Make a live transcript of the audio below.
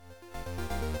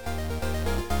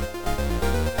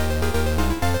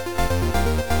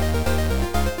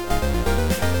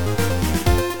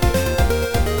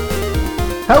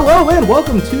Hello and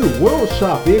welcome to World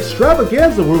Shop, the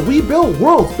extravaganza where we build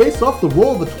worlds based off the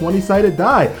roll of a 20-sided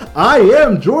die. I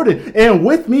am Jordan, and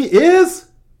with me is...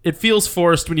 It feels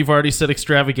forced when you've already said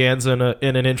extravaganza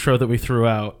in an intro that we threw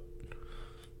out.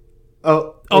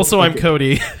 Also, okay. I'm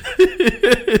Cody.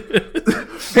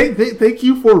 Hey, thank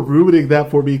you for ruining that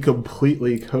for me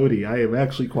completely, Cody. I am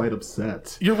actually quite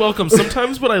upset. You're welcome.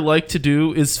 Sometimes what I like to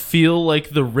do is feel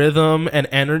like the rhythm and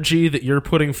energy that you're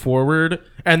putting forward,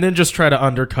 and then just try to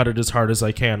undercut it as hard as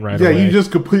I can away. Yeah, you just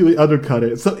completely undercut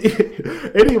it. So,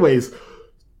 anyways,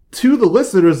 to the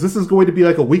listeners, this is going to be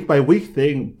like a week-by-week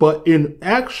thing, but in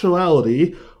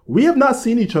actuality, we have not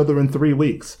seen each other in 3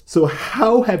 weeks. So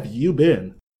how have you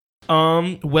been?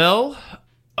 So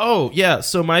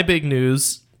my big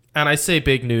news, and I say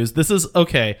big news, this is,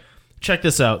 okay, check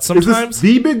this out. Sometimes... Is this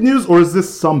the big news, or is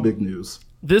this some big news?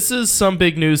 This is some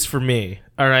big news for me,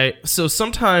 alright? So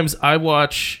sometimes I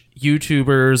watch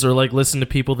YouTubers or, listen to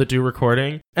people that do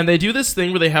recording, and they do this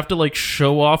thing where they have to,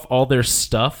 show off all their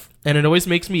stuff, and it always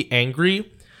makes me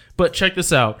angry. But check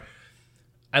this out.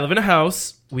 I live in a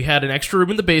house, we had an extra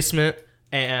room in the basement,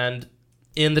 and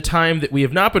in the time that we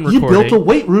have not been recording... You built a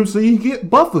weight room so you can get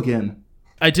buff again.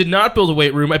 I did not build a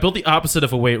weight room. I built the opposite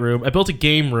of a weight room. I built a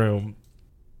game room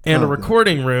and a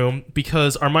recording room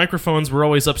because our microphones were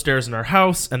always upstairs in our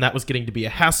house, and that was getting to be a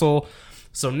hassle.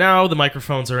 So now the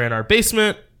microphones are in our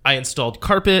basement. I installed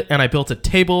carpet, and I built a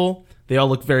table. They all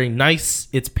look very nice.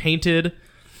 It's painted.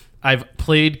 I've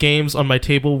played games on my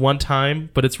table one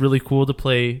time, but it's really cool to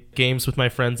play games with my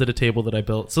friends at a table that I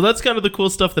built. So that's kind of the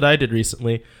cool stuff that I did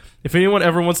recently. If anyone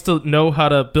ever wants to know how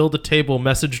to build a table,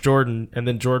 message Jordan, and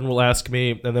then Jordan will ask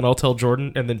me, and then I'll tell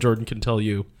Jordan, and then Jordan can tell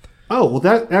you. Oh, well,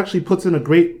 that actually puts in a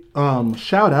great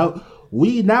shout out.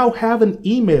 We now have an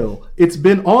email. It's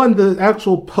been on the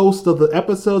actual post of the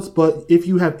episodes, but if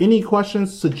you have any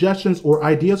questions, suggestions, or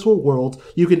ideas for worlds,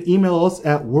 you can email us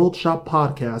at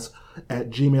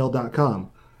worldshoppodcast@gmail.com.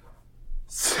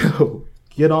 So,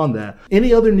 get on that.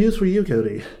 Any other news for you,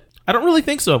 Cody? I don't really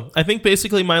think so. I think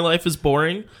basically my life is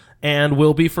boring and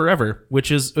will be forever,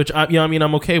 which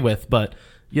I'm okay with, but,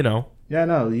 Yeah,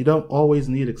 no, you don't always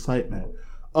need excitement.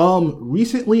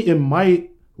 Recently in my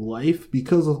life,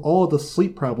 because of all the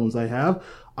sleep problems I have,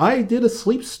 I did a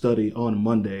sleep study on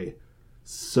Monday.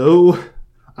 So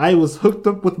I was hooked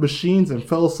up with machines and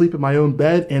fell asleep in my own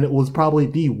bed, and it was probably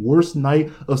the worst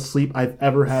night of sleep I've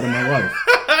ever had in my life.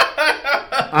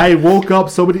 I woke up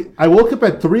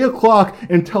at 3 o'clock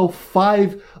until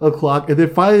 5 o'clock, and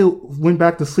then finally went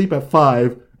back to sleep at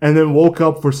 5, and then woke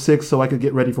up for 6 so I could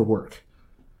get ready for work.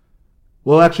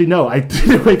 Well, actually, no, I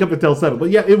didn't wake up until 7. But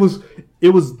yeah, it was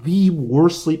the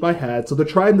worst sleep I had. So they're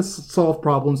trying to solve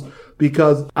problems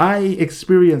because I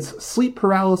experience sleep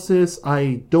paralysis.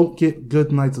 I don't get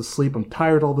good nights of sleep. I'm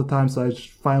tired all the time, so I'm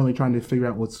finally trying to figure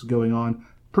out what's going on.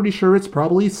 Pretty sure it's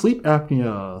probably sleep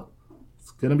apnea.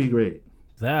 It's gonna be great.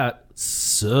 That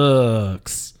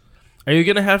sucks. Are you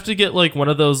gonna have to get one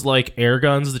of those air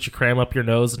guns that you cram up your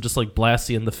nose and just blast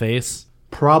you in the face?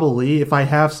 Probably. If I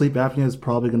have sleep apnea, it's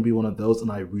probably going to be one of those, and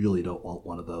I really don't want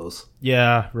one of those.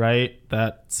 Yeah, right?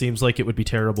 That seems like it would be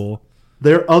terrible.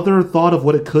 Their other thought of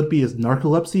what it could be is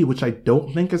narcolepsy, which I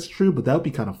don't think is true, but that would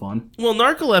be kind of fun. Well,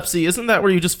 narcolepsy, isn't that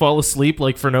where you just fall asleep,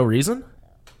 for no reason?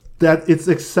 That it's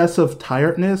excessive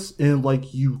tiredness, and,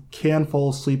 you can fall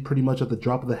asleep pretty much at the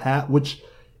drop of the hat, which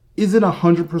isn't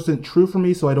 100% true for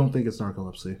me, so I don't think it's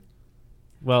narcolepsy.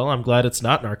 Well, I'm glad it's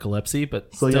not narcolepsy,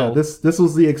 but so still. Yeah, this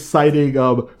was the exciting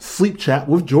sleep chat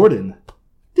with Jordan.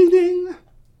 Ding ding.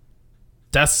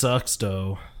 That sucks,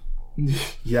 though.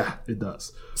 Yeah, it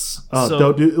does.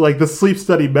 Don't do the sleep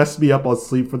study messed me up on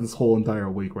sleep for this whole entire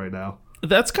week right now.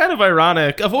 That's kind of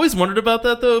ironic. I've always wondered about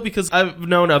that, though, because I've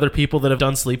known other people that have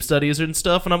done sleep studies and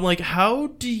stuff, and I'm like, how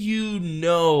do you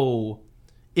know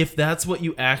if that's what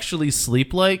you actually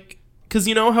sleep like? Because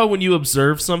you know how when you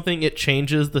observe something, it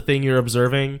changes the thing you're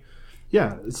observing?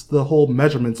 Yeah, it's the whole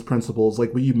measurements principles.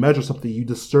 When you measure something, you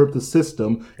disturb the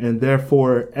system, and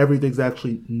therefore everything's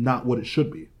actually not what it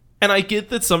should be. And I get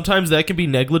that sometimes that can be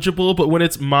negligible, but when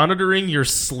it's monitoring your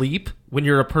sleep, when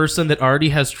you're a person that already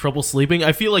has trouble sleeping,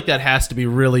 I feel like that has to be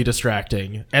really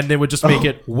distracting, and it would just make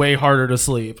it way harder to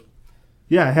sleep.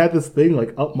 Yeah, I had this thing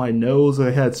up my nose, and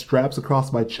I had straps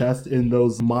across my chest in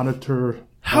those monitor...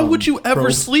 How would you ever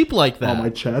sleep like that? On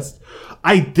my chest.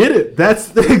 I did it.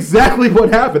 That's exactly what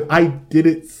happened. I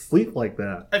didn't sleep like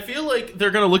that. I feel like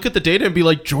they're going to look at the data and be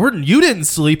like, Jordan, you didn't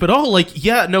sleep at all.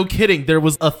 Yeah, no kidding. There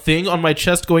was a thing on my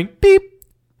chest going beep,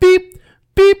 beep,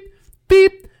 beep,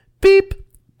 beep, beep,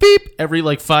 beep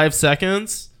every 5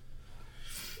 seconds.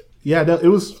 Yeah, no, it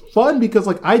was fun because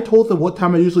like I told them what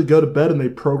time I usually go to bed and they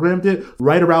programmed it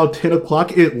right around 10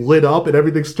 o'clock. It lit up and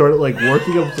everything started like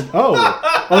working. I was like,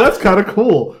 oh, that's kind of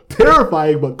cool.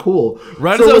 Terrifying, but cool.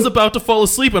 Right So, as I was like, about to fall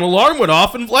asleep, an alarm went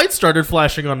off and lights started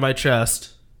flashing on my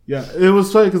chest. yeah, it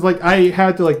was funny because like I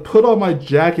had to like put on my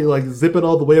jacket, like zip it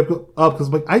all the way up because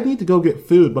like I need to go get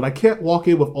food, but I can't walk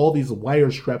in with all these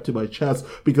wires strapped to my chest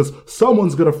because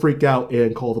someone's gonna freak out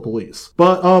and call the police.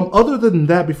 But other than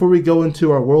that, before we go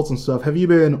into our worlds and stuff, have you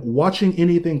been watching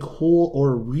anything cool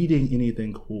or reading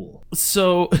anything cool?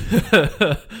 So,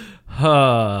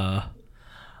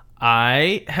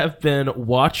 I have been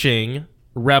watching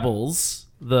Rebels,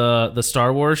 the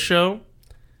Star Wars show.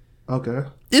 Okay.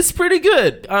 It's pretty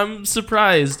good. I'm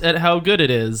surprised at how good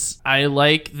it is. I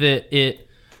like that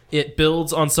it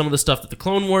builds on some of the stuff that the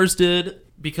Clone Wars did,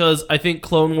 because I think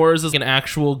Clone Wars is an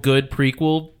actual good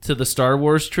prequel to the Star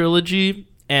Wars trilogy,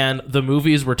 and the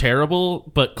movies were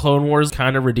terrible, but Clone Wars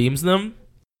kind of redeems them.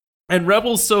 And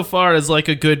Rebels so far is like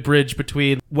a good bridge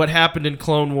between what happened in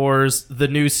Clone Wars, the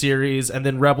new series, and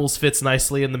then Rebels fits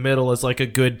nicely in the middle as like a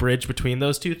good bridge between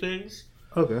those two things.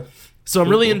 Okay. So I'm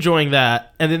really enjoying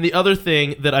that. And then the other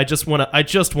thing that I just want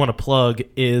to plug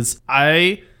is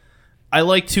I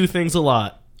like two things a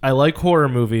lot. I like horror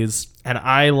movies and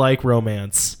I like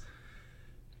romance.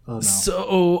 Oh, no.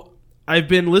 So I've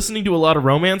been listening to a lot of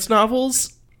romance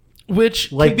novels,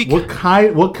 which Like can be,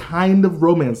 what kind of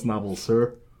romance novels,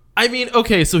 sir? I mean,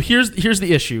 okay, so here's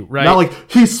the issue, right? Not like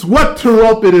he swept her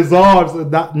up in his arms.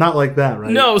 Not like that,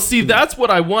 right? No, see, that's what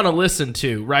I want to listen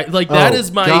to, right? Like that is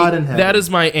God in heaven. that is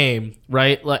my aim,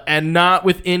 right? Like, and not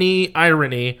with any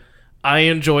irony, I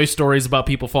enjoy stories about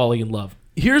people falling in love.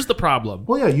 Here's the problem.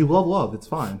 Well, yeah, you love love. It's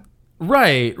fine.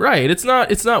 Right. It's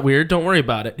not weird. Don't worry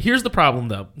about it. Here's the problem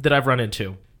though that I've run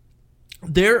into.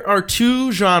 There are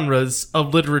two genres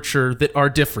of literature that are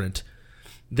different.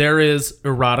 There is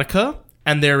erotica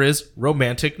and there is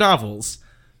romantic novels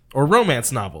or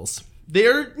romance novels.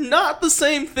 They're not the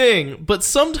same thing, but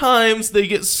sometimes they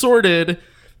get sorted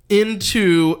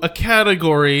into a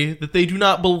category that they do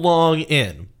not belong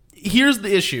in. Here's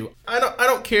the issue. I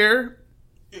don't care.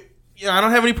 Yeah, I don't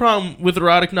have any problem with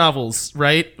erotic novels,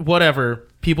 right? Whatever.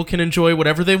 People can enjoy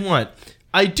whatever they want.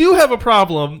 I do have a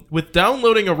problem with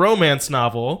downloading a romance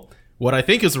novel, what I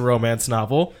think is a romance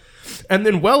novel, and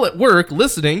then while at work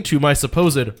listening to my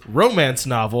supposed romance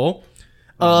novel,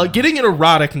 getting an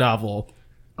erotic novel.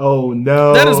 Oh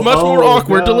no. That is much more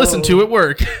awkward to listen to at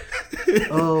work.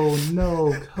 Oh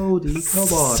no, Cody, come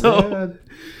on, man.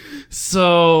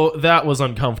 So that was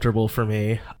uncomfortable for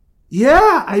me.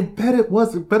 Yeah, I bet it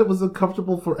was. I bet it was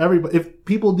uncomfortable for everybody. If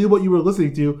people knew what you were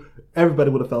listening to, everybody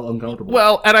would have felt uncomfortable.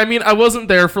 Well, and I mean, I wasn't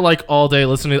there for like all day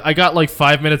listening. I got like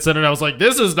 5 minutes in and I was like,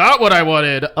 this is not what I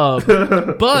wanted.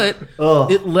 But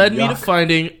it led me to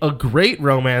finding a great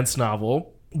romance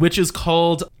novel, which is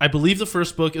called, I believe the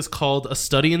first book is called A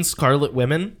Study in Scarlet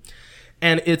Women.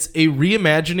 And it's a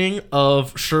reimagining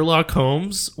of Sherlock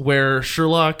Holmes, where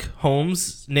Sherlock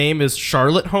Holmes' name is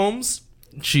Charlotte Holmes.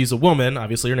 She's a woman,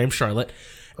 obviously her name's Charlotte.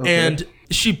 Okay. And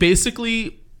she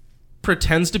basically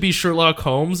pretends to be Sherlock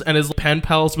Holmes and is pen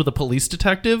pals with a police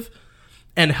detective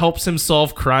and helps him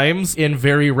solve crimes in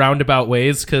very roundabout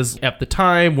ways, because at the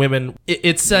time, women,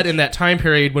 it's set in that time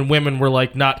period when women were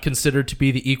like not considered to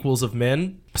be the equals of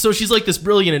men. So she's like this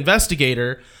brilliant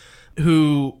investigator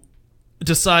who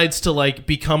decides to like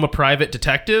become a private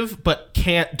detective but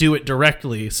can't do it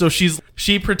directly. So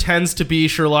she pretends to be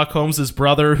Sherlock Holmes's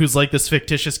brother, who's like this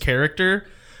fictitious character,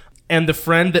 and the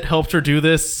friend that helped her do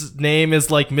this name is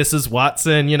like Mrs.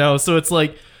 Watson, you know. So it's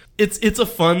like it's a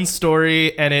fun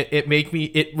story, and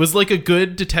it was like a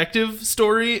good detective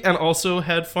story and also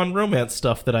had fun romance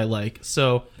stuff that I like.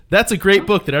 So that's a great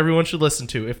book that everyone should listen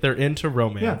to if they're into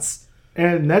romance. Yeah.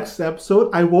 And next episode,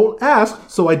 I won't ask,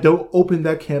 so I don't open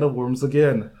that can of worms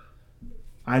again.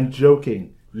 I'm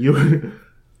joking.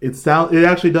 It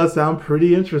actually does sound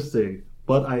pretty interesting,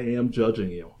 but I am judging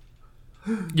you.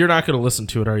 You're not going to listen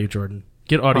to it, are you, Jordan?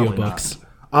 Get audiobooks.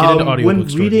 Get into audiobooks. When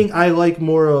reading, Jordan. I like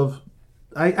more of.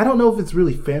 I don't know if it's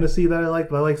really fantasy that I like,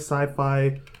 but I like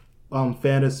sci-fi,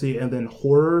 fantasy, and then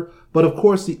horror. But of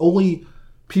course, the only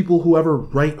people who ever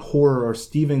write horror are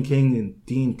Stephen King and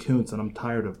Dean Koontz, and I'm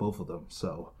tired of both of them.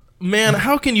 So, man,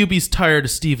 how can you be tired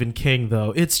of Stephen King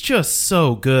though? It's just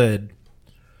so good.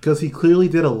 Because he clearly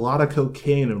did a lot of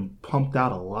cocaine and pumped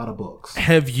out a lot of books.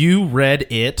 Have you read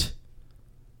it?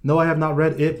 No, I have not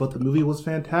read it, but the movie was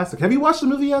fantastic. Have you watched the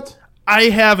movie yet? I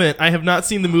haven't. I have not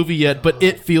seen the movie yet, but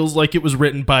it feels like it was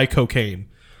written by cocaine.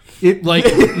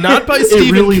 Not by Stephen King.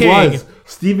 It really was.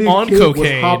 Stephen King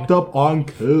cocaine. Was hopped up on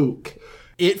coke.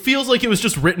 It feels like it was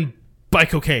just written by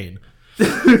cocaine.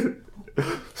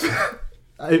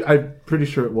 I'm pretty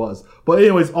sure it was. But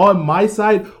anyways, on my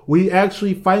side, we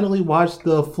actually finally watched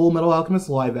the Full Metal Alchemist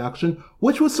live action,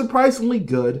 which was surprisingly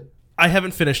good. I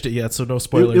haven't finished it yet, so no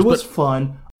spoilers. It was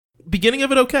fun. Beginning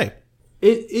of it, okay.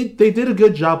 They did a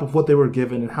good job of what they were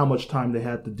given and how much time they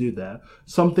had to do that.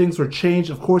 Some things were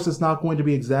changed. Of course, it's not going to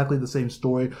be exactly the same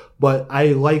story, but I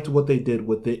liked what they did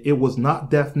with it. It was not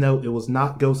Death Note. It was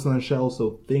not Ghost in the Shell,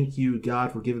 so thank you,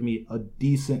 God, for giving me a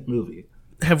decent movie.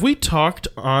 Have we talked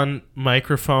on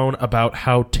microphone about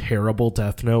how terrible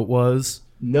Death Note was?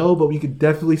 No, but we could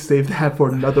definitely save that for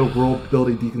another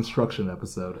world-building deconstruction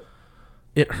episode.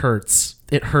 It hurts.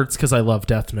 It hurts because I love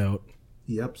Death Note.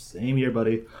 Yep, same here,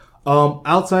 buddy.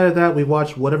 Outside of that, we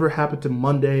watched Whatever Happened to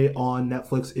Monday on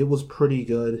Netflix. It was pretty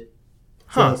good.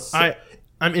 Huh.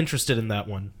 I'm interested in that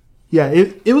one. Yeah,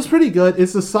 it was pretty good.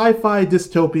 It's a sci-fi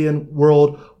dystopian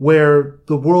world where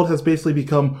the world has basically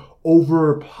become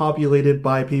overpopulated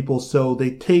by people, so they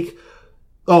take...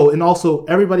 Oh, and also,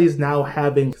 everybody's now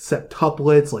having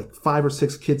septuplets, like 5 or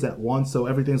 6 kids at once, so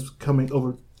everything's becoming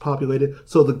overpopulated.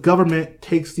 So the government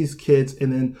takes these kids,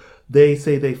 and then they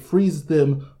say they freeze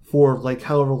them for like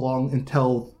however long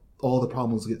until all the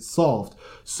problems get solved.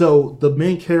 So the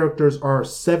main characters are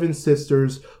 7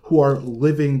 sisters who are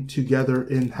living together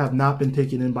and have not been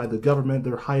taken in by the government.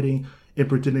 They're hiding and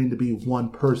pretending to be one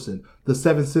person. The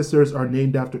 7 sisters are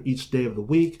named after each day of the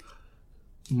week,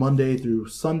 Monday through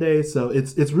Sunday. So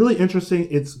it's really interesting.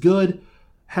 It's good,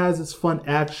 has its fun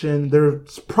action. There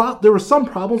were some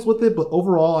problems with it, but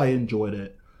overall I enjoyed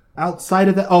it. Outside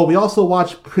of that, we also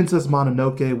watched Princess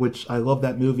Mononoke, which I love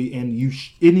that movie, and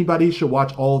anybody should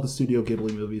watch all the Studio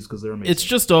Ghibli movies because they're amazing. It's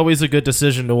just always a good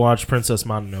decision to watch Princess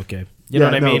Mononoke. You know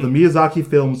what I mean? The Miyazaki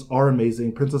films are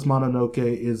amazing. Princess Mononoke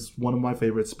is one of my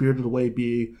favorites. Spirited Away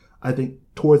being, I think,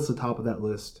 towards the top of that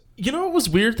list. You know what was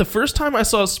weird? The first time I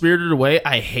saw Spirited Away,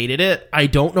 I hated it. I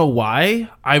don't know why.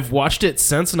 I've watched it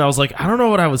since, and I was like, I don't know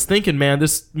what I was thinking, man.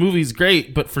 This movie's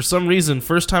great, but for some reason,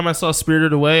 first time I saw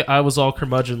Spirited Away, I was all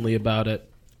curmudgeonly about it.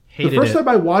 Hated it. The first time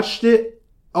I watched it,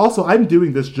 also, I'm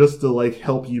doing this just to like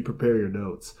help you prepare your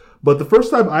notes. But the first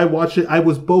time I watched it, I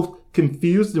was both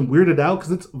confused and weirded out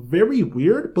because it's very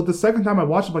weird. But the second time I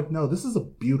watched it, I'm like, no, this is a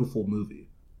beautiful movie.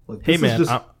 Like, this is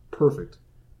just perfect.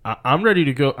 I'm ready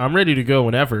to go. I'm ready to go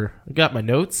whenever. I got my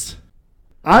notes.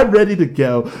 I'm ready to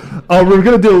go. We're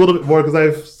going to do a little bit more because I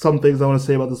have some things I want to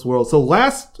say about this world. So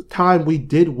last time we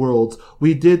did worlds,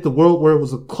 we did the world where it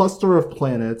was a cluster of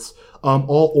planets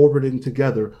all orbiting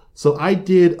together. So I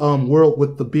did world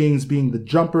with the beings being the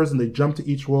jumpers, and they jump to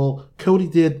each world. Cody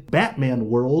did Batman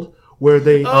world, where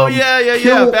they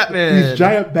kill Batman. These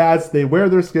giant bats. They wear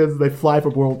their skins, and they fly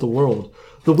from world to world.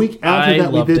 The week after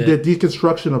that, we did the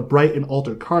deconstruction of Bright and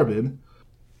Altered Carbon.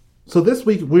 So this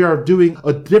week, we are doing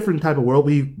a different type of world.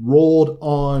 We rolled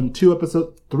on 3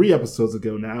 episodes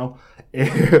ago now,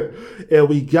 and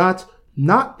we got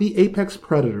not the apex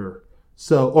predator.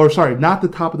 Not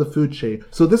the top of the food chain.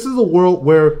 So this is a world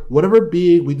where whatever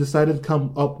being we decided to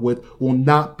come up with will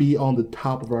not be on the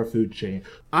top of our food chain.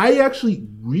 I actually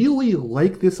really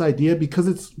like this idea because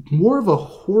it's more of a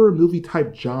horror movie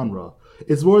type genre.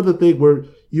 It's more the thing where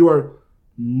you are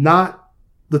not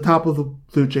the top of the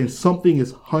food chain. Something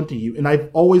is hunting you. And I've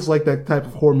always liked that type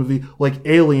of horror movie, like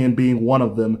Alien being one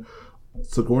of them.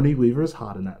 Sigourney Weaver is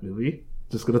hot in that movie.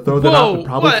 Just going to throw that out and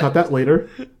probably cut that later.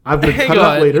 I'm going to cut it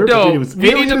out later. No,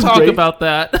 we need to talk about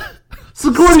that.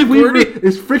 Sigourney Weaver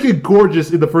is freaking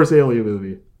gorgeous in the first Alien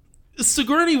movie.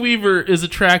 Sigourney Weaver is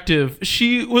attractive.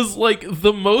 She was like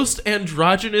the most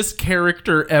androgynous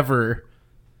character ever.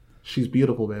 She's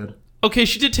beautiful, man. Okay,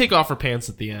 she did take off her pants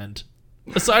at the end.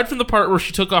 Aside from the part where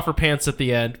she took off her pants at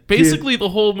the end, basically the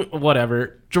whole...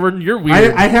 Whatever. Jordan, you're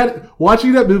weird. I had...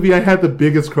 Watching that movie, I had the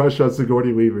biggest crush on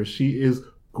Sigourney Weaver. She is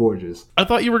gorgeous. I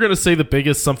thought you were going to say the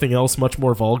biggest something else much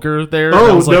more vulgar there.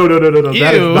 Oh, no.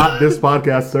 That is not this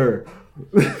podcast, sir.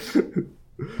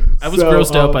 I was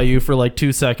grossed out by you for like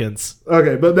 2 seconds.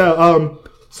 Okay, but no,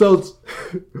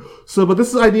 but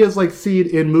this idea is like seen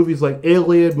in movies like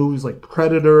Alien, movies like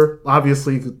Predator.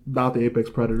 Obviously, not the apex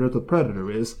predator, the Predator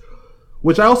is.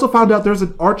 Which I also found out there's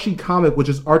an Archie comic, which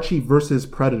is Archie versus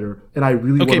Predator, and I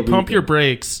really want to read pump your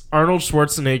brakes. Arnold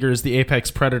Schwarzenegger is the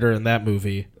apex predator in that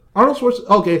movie. Arnold Schwarzenegger.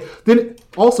 Okay, then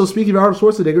also speaking of Arnold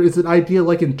Schwarzenegger, it's an idea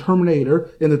like in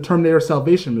Terminator, in the Terminator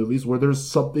Salvation movies, where there's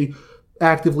something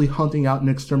actively hunting out and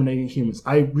exterminating humans.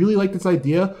 I really like this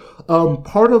idea.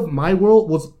 Part of my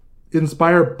world was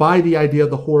inspired by the idea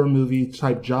of the horror movie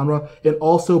type genre, and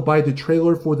also by the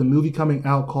trailer for the movie coming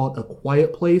out called A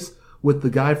Quiet Place with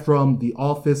the guy from The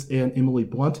Office and Emily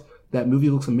Blunt. That movie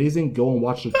looks amazing. Go and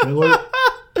watch the trailer.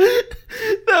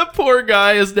 That poor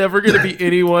guy is never going to be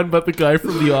anyone but the guy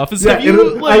from The Office. Yeah, Have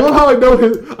you, I love how I know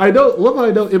him. Love how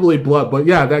I know Emily Blunt, but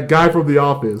yeah, that guy from The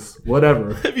Office,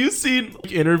 whatever. Have you seen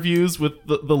interviews with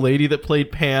the lady that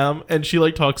played Pam, and she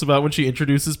like talks about when she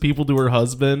introduces people to her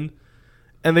husband,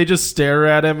 and they just stare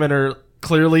at him and are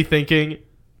clearly thinking,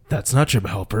 "That's not Jim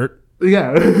Halpert."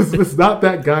 Yeah, it's not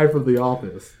that guy from The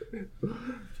Office.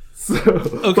 So,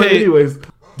 Okay. But anyways,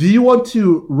 do you want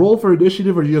to roll for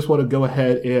initiative, or do you just want to go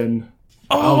ahead and?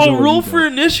 I'll do what Roll you for do?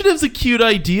 initiative's a cute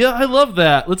idea. I love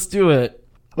that. Let's do it.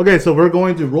 Okay, so we're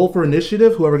going to roll for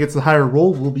initiative. Whoever gets the higher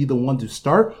roll will be the one to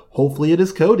start. Hopefully, it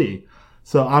is Cody.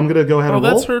 So I'm gonna go ahead and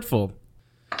roll. That's hurtful.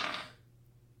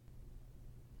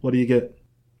 What do you get?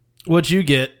 What'd you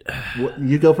get?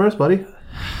 You go first, buddy.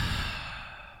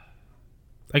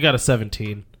 I got a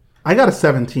 17. I got a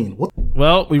 17. What?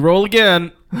 Well, we roll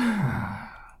again.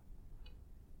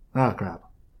 Ah, crap.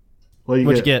 What do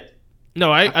What'd you get?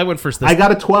 No, I went first this I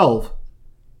got a 12.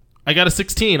 I got a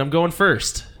 16. I'm going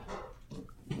first.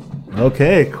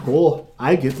 Okay, cool.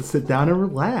 I get to sit down and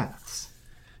relax.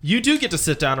 You do get to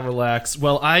sit down and relax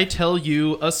while I tell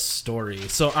you a story.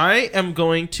 So I am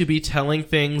going to be telling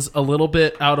things a little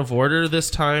bit out of order this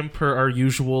time per our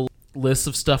usual list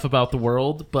of stuff about the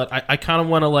world, but I kind of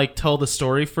want to like tell the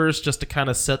story first just to kind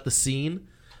of set the scene,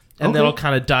 and then Okay. I'll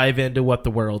kind of dive into what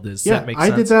the world is. Does Yeah, that make I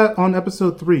sense? did that on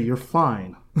episode 3. You're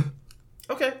fine.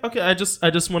 Okay. I just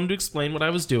wanted to explain what I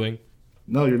was doing.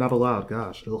 No, you're not allowed.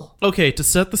 Gosh. Ugh. Okay, to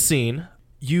set the scene,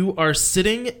 you're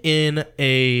sitting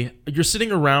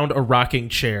around a rocking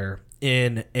chair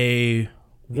in a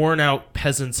worn-out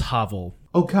peasant's hovel.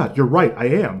 Oh, God, you're right. I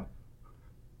am.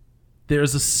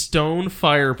 There's a stone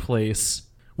fireplace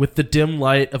with the dim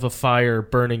light of a fire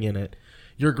burning in it.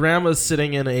 Your grandma's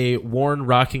sitting in a worn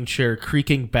rocking chair,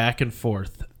 creaking back and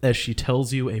forth as she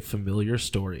tells you a familiar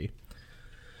story.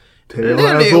 Tale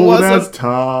Lily as old was as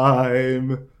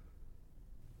time.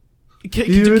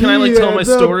 Can I like tell my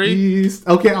story? Beast.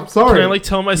 Okay, I'm sorry. Can I like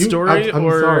tell my story? I'm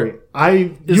or sorry.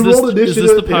 Is You this- rolled is this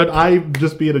initiative, the and pod- I'm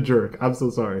just being a jerk. I'm so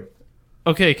sorry.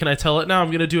 Okay, can I tell it now?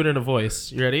 I'm gonna do it in a voice.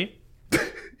 You ready?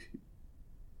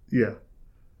 Yeah.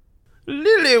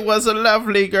 Lily was a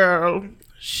lovely girl.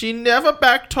 She never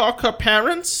backtalked her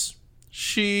parents.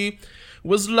 She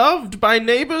was loved by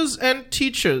neighbors and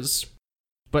teachers.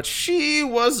 But she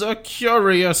was a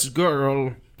curious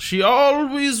girl. She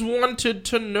always wanted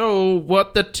to know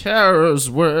what the terrors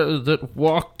were that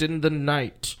walked in the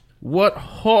night, what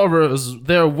horrors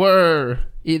there were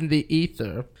in the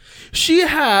ether. She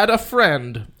had a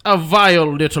friend, a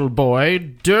vile little boy,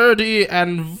 dirty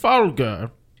and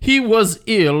vulgar. He was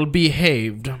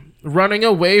ill-behaved, running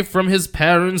away from his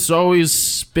parents, always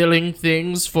spilling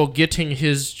things, forgetting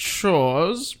his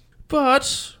chores.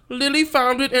 But Lily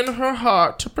found it in her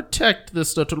heart to protect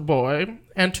this little boy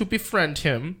and to befriend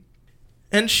him.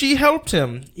 And she helped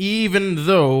him, even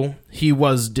though he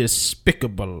was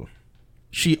despicable.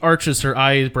 She arches her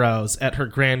eyebrows at her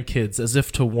grandkids as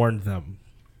if to warn them.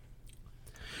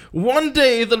 One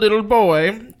day the little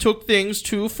boy took things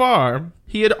too far.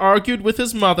 He had argued with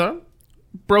his mother,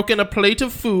 broken a plate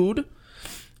of food,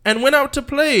 and went out to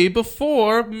play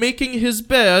before making his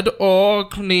bed or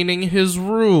cleaning his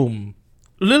room.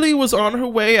 Lily was on her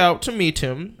way out to meet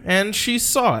him, and she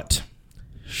saw it.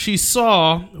 She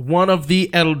saw one of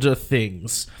the elder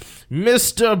things,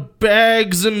 Mr.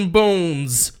 Bags and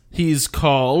Bones, he's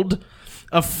called,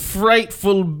 a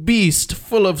frightful beast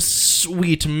full of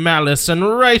sweet malice and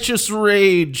righteous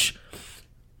rage.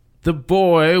 The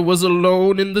boy was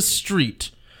alone in the street,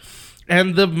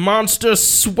 and the monster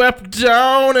swept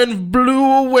down and blew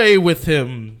away with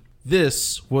him.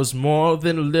 This was more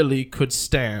than Lily could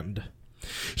stand.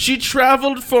 She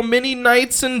traveled for many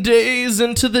nights and days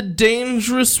into the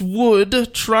dangerous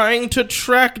wood, trying to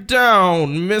track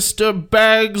down Mr.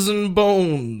 Bags and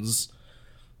Bones.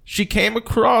 She came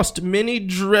across many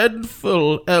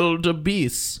dreadful elder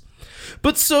beasts,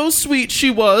 but so sweet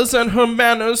she was, and her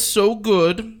manners so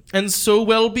good, and so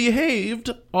well behaved,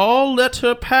 all let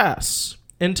her pass,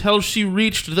 until she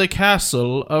reached the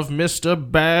castle of Mr.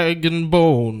 Bag and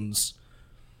Bones.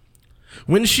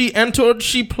 When she entered,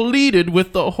 she pleaded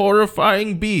with the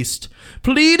horrifying beast,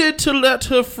 pleaded to let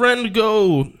her friend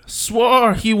go,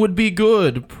 swore he would be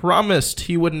good, promised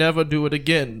he would never do it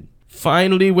again.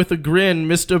 Finally, with a grin,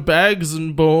 Mr. Bags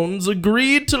and Bones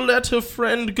agreed to let her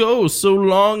friend go so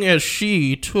long as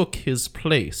she took his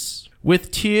place.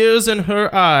 With tears in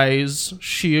her eyes,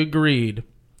 she agreed,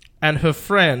 and her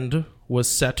friend was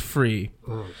set free.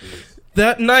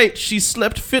 That night, she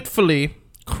slept fitfully,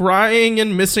 crying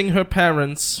and missing her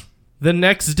parents. The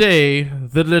next day,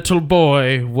 the little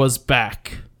boy was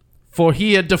back, for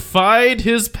he had defied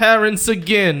his parents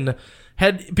again,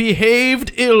 had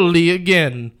behaved illy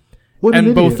again, What an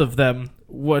and both idiot. of them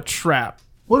were trapped.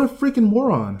 What a freaking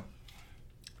moron.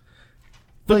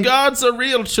 The gods are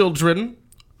real, children.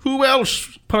 Who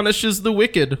else punishes the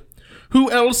wicked?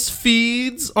 Who else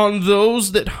feeds on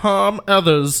those that harm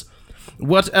others?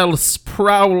 What else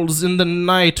prowls in the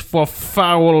night for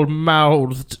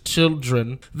foul-mouthed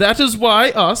children? That is why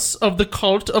us, of the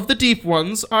cult of the Deep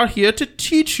Ones, are here to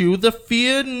teach you the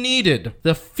fear needed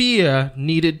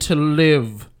to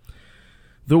live.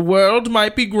 The world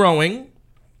might be growing.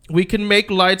 We can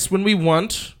make lights when we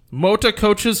want. Motor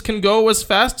coaches can go as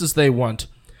fast as they want.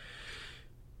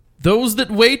 Those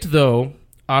that wait, though,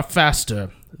 are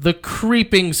faster. The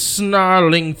creeping,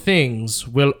 snarling things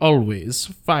will always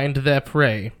find their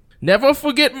prey. Never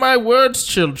forget my words,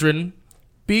 children.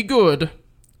 Be good.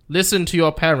 Listen to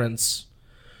your parents.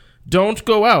 Don't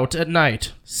go out at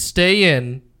night. Stay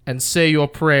in and say your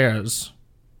prayers.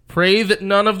 Pray that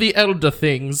none of the elder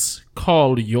things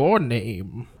call your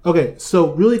name. Okay,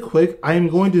 so really quick, I am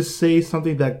going to say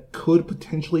something that could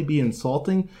potentially be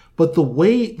insulting, but the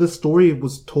way the story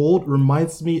was told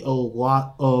reminds me a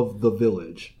lot of The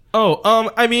Village.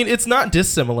 I mean, it's not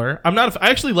dissimilar. I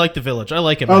actually like The Village. I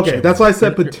like it. Okay, that's why I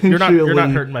said potentially. You're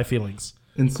not hurting my feelings.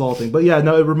 Insulting, but yeah,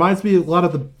 no, it reminds me a lot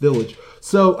of The Village.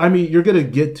 So, I mean, you're gonna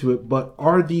get to it, but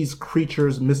are these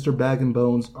creatures, Mr. Bag and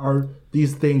Bones, are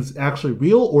these things actually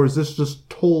real, or is this just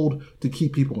told to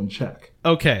keep people in check?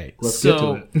 Okay, Let's get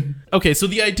to it. Okay, so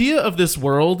the idea of this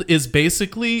world is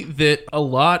basically that a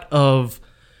lot of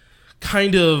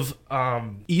kind of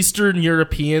Eastern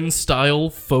European style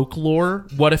folklore,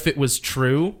 what if it was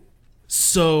true?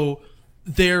 So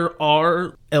there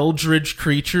are eldritch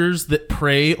creatures that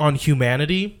prey on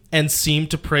humanity and seem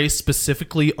to prey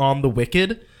specifically on the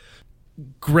wicked.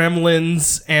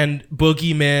 Gremlins and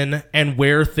boogeymen and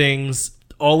were-things,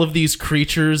 all of these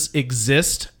creatures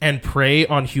exist and prey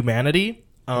on humanity,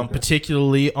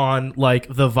 particularly on, like,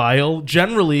 the vile.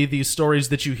 Generally, these stories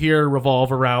that you hear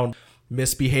revolve around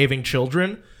misbehaving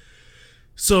children.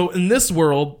 So in this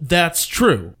world, that's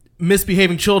true.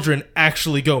 Misbehaving children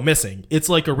actually go missing. It's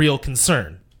like a real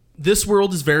concern. This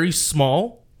world is very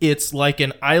small. It's like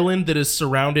an island that is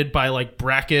surrounded by, like,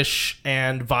 brackish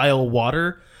and vile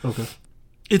water. Okay.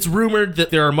 It's rumored that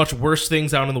there are much worse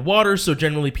things out in the water, so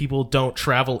generally people don't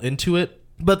travel into it.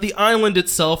 But the island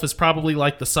itself is probably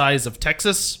like the size of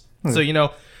Texas. So, you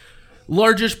know,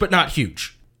 largish but not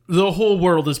huge. The whole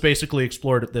world is basically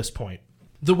explored at this point.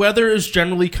 The weather is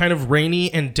generally kind of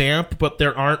rainy and damp, but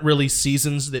there aren't really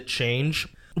seasons that change.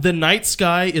 The night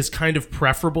sky is kind of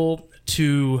preferable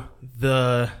to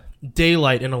the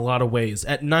daylight in a lot of ways.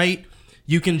 At night,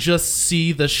 you can just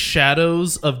see the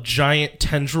shadows of giant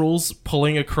tendrils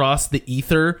pulling across the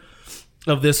ether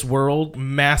of this world.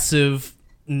 Massive,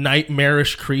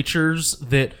 nightmarish creatures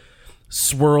that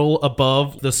swirl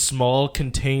above the small,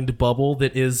 contained bubble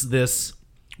that is this...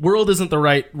 World isn't the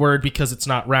right word because it's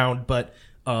not round, but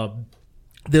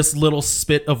this little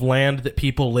spit of land that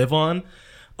people live on.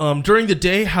 During the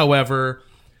day, however,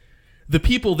 the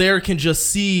people there can just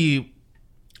see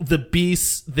the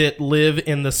beasts that live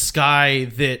in the sky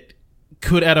that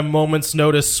could at a moment's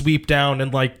notice sweep down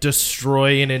and, like,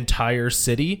 destroy an entire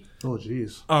city. Oh,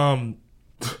 jeez.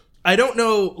 I don't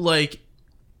know, like,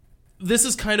 this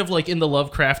is kind of like in the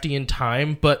Lovecraftian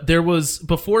time, but there was,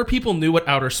 before people knew what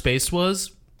outer space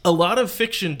was, a lot of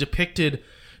fiction depicted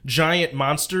giant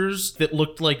monsters that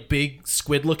looked like big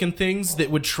squid-looking things that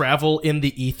would travel in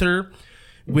the ether,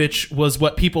 which was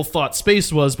what people thought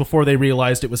space was before they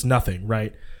realized it was nothing,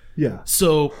 right? Yeah.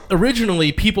 So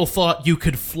originally, people thought you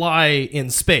could fly in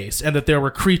space and that there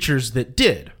were creatures that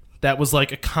did. That was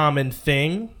like a common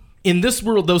thing. In this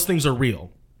world, those things are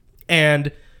real.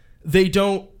 And they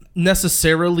don't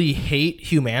necessarily hate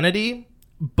humanity,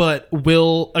 but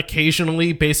will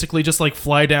occasionally basically just, like,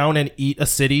 fly down and eat a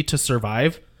city to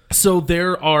survive. So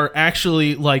there are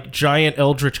actually, like, giant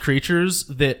eldritch creatures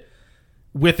that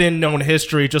within known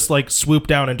history just, like, swoop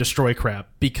down and destroy crap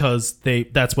because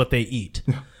that's what they eat.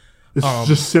 It's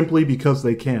just simply because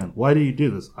they can. Why do you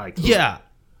do this? I could. Yeah.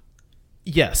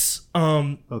 Yes.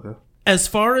 Okay. As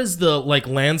far as the, like,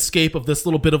 landscape of this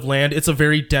little bit of land, it's a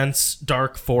very dense,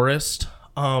 dark forest.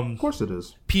 Of course it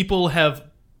is. People have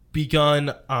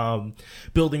begun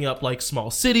building up, like,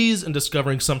 small cities and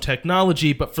discovering some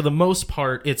technology, but for the most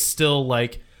part, it's still,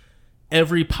 like,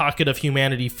 every pocket of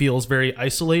humanity feels very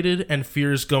isolated and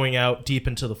fears going out deep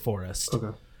into the forest.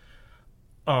 Okay.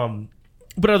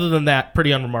 But other than that,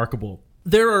 pretty unremarkable.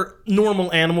 There are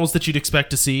normal animals that you'd expect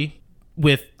to see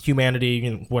with humanity,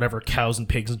 you know, whatever, cows and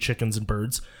pigs and chickens and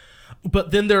birds.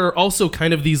 But then there are also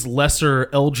kind of these lesser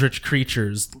eldritch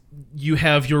creatures. You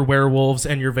have your werewolves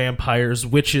and your vampires,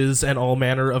 witches, and all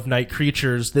manner of night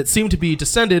creatures that seem to be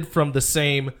descended from the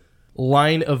same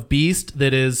line of beast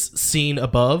that is seen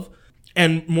above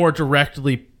and more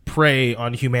directly prey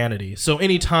on humanity. So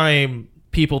anytime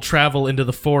people travel into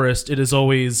the forest, it is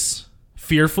always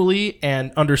fearfully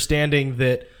and understanding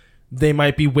that they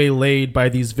might be waylaid by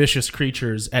these vicious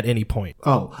creatures at any point.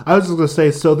 Oh, I was just going to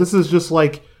say, so this is just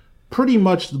like pretty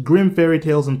much grim fairy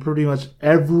tales and pretty much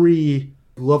every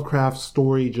Lovecraft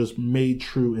story just made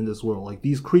true in this world. Like,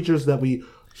 these creatures that we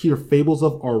hear fables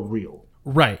of are real.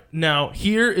 Right. Now,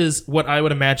 here is what I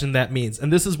would imagine that means.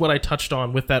 And this is what I touched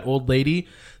on with that old lady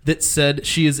that said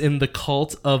she is in the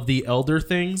cult of the Elder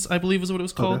Things, I believe is what it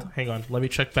was called. Okay. Hang on. Let me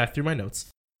check back through my notes.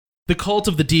 The cult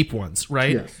of the Deep Ones,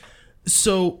 right? Yes.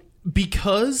 So,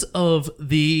 because of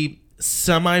the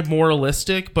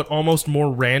semi-moralistic but almost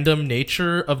more random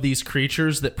nature of these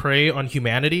creatures that prey on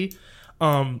humanity,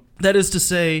 that is to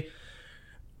say,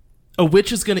 a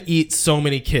witch is going to eat so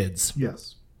many kids.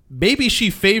 Yes. Maybe she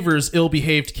favors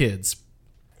ill-behaved kids,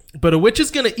 but a witch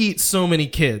is going to eat so many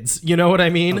kids. You know what I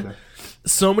mean? Okay.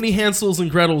 So many Hansels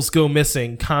and Gretels go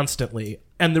missing constantly,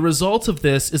 and the result of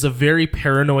this is a very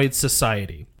paranoid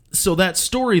society. So that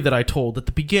story that I told at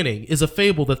the beginning is a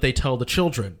fable that they tell the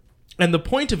children. And the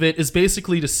point of it is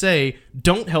basically to say,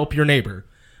 don't help your neighbor,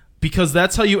 because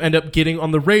that's how you end up getting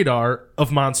on the radar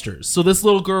of monsters. So this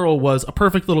little girl was a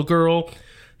perfect little girl.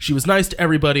 She was nice to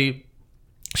everybody.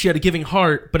 She had a giving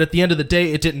heart, but at the end of the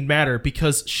day, it didn't matter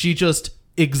because she just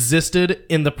existed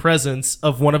in the presence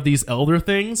of one of these elder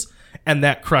things, and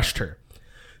that crushed her.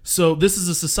 So this is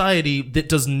a society that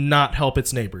does not help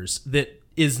its neighbors, that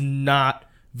is not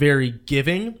very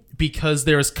giving, because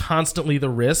there is constantly the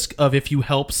risk of, if you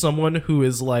help someone who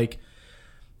is like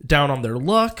down on their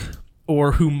luck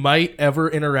or who might ever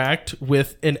interact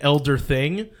with an elder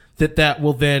thing, that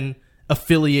will then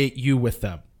affiliate you with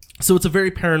them. So it's a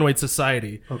very paranoid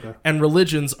society. Okay. And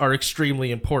religions are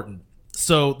extremely important.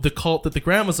 So the cult that the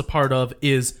grandma's a part of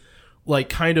is like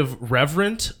kind of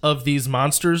reverent of these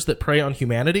monsters that prey on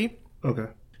humanity. Okay.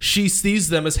 She sees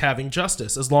them as having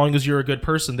justice. As long as you're a good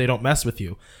person, they don't mess with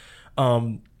you.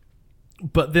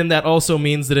 But then that also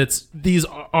means that these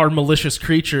are malicious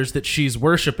creatures that she's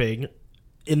worshiping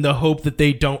in the hope that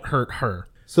they don't hurt her.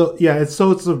 So yeah, it's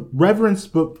a reverence,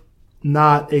 but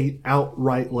not a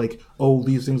outright like, oh,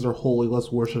 these things are holy,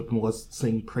 let's worship them, let's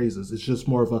sing praises. It's just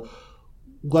more of a,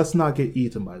 let's not get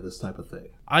eaten by this type of thing.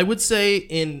 I would say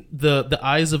in the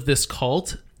eyes of this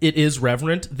cult, it is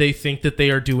reverent. They think that they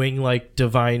are doing like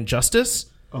divine justice.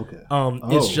 Okay.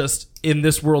 It's just in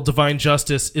this world, divine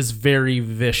justice is very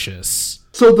vicious.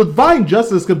 So divine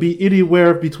justice could be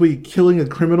anywhere between killing a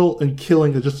criminal and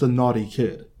killing just a naughty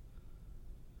kid.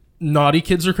 Naughty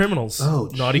kids are criminals. Oh,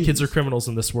 naughty geez. kids are criminals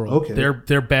in this world. Okay.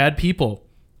 They're bad people.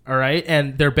 All right,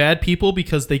 and they're bad people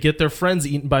because they get their friends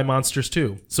eaten by monsters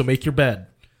too. So make your bed.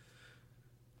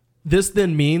 This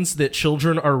then means that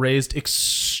children are raised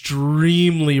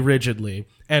extremely rigidly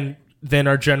and then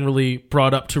are generally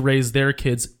brought up to raise their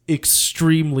kids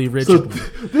extremely rigidly.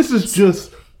 So this is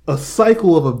just a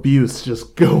cycle of abuse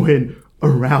just going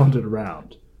around and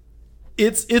around.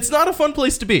 It's not a fun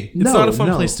place to be. It's not a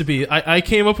fun place to be. I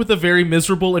came up with a very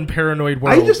miserable and paranoid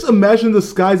world. I just imagine the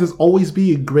skies as always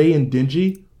being gray and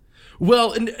dingy.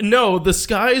 Well, no, the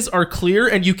skies are clear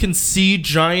and you can see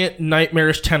giant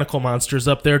nightmarish tentacle monsters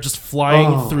up there just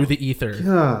flying through the ether.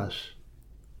 Gosh.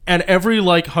 And every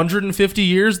 150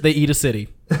 years, they eat a city.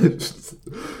 It's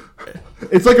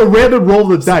like a random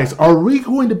roll of the dice. Are we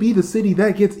going to be the city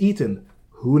that gets eaten?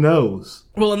 Who knows?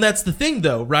 Well, and that's the thing,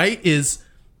 though, right? Is,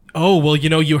 oh, well,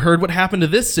 you heard what happened to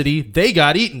this city. They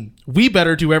got eaten. We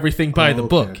better do everything by the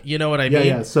book. You know what I mean?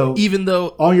 Yeah, so even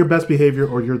though on your best behavior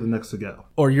or you're the next to go.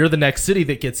 Or you're the next city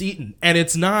that gets eaten. And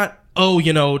it's not,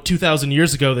 2,000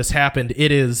 years ago this happened.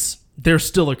 It is, there's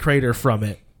still a crater from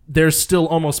it. There's still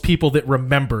almost people that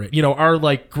remember it. Our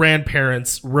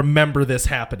grandparents remember this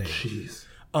happening. Jeez.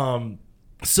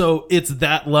 So it's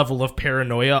that level of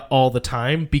paranoia all the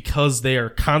time because they are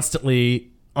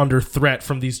constantly under threat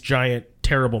from these giant,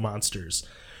 terrible monsters.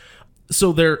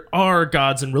 So there are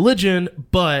gods in religion,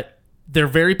 but they're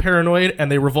very paranoid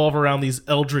and they revolve around these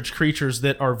eldritch creatures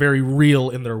that are very real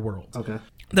in their world. Okay.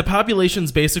 The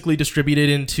population's basically distributed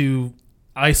into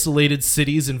isolated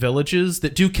cities and villages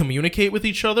that do communicate with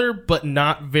each other, but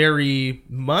not very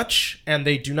much, and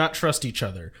they do not trust each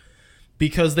other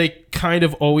because they kind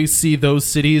of always see those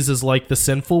cities as like the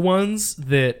sinful ones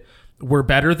that we're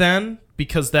better than,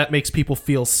 because that makes people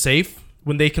feel safe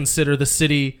when they consider the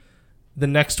city the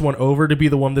next one over to be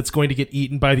the one that's going to get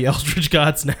eaten by the Eldritch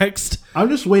gods next. I'm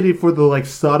just waiting for the like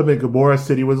Sodom and Gomorrah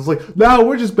city where it's like, no,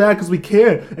 we're just bad because we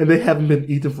can, and they haven't been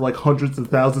eaten for like hundreds of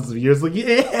thousands of years. Like,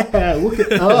 yeah, look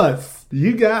at us.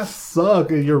 You guys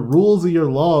suck and your rules and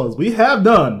your laws. We have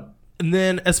none. And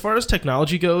then as far as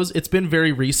technology goes, it's been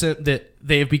very recent that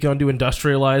they have begun to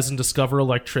industrialize and discover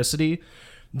electricity.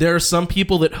 There are some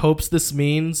people that hopes this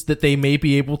means that they may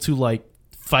be able to like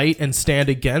fight and stand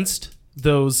against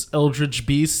those eldritch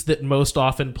beasts that most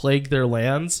often plague their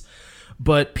lands.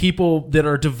 But people that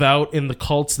are devout in the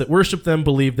cults that worship them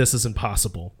believe this is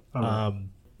impossible.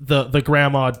 The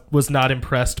grandma was not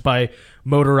impressed by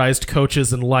motorized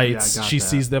coaches and lights. Yeah, she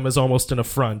sees them as almost an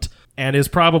affront, and is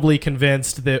probably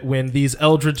convinced that when these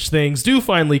eldritch things do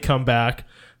finally come back,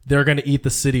 they're going to eat the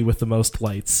city with the most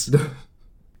lights.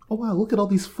 Oh wow, look at all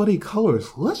these funny colors.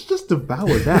 Let's just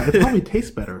devour that. It probably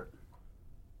tastes better.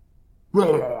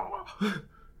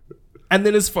 And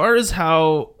then as far as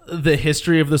how the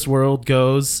history of this world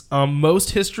goes,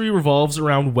 most history revolves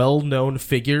around well-known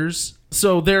figures.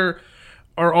 So there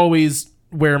are always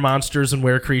were-monsters and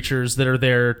were-creatures that are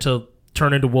there to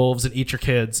turn into wolves and eat your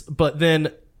kids. But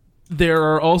then there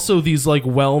are also these like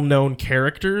well-known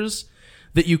characters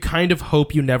that you kind of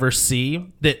hope you never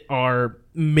see that are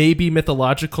maybe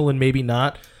mythological and maybe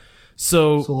not.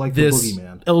 So like this the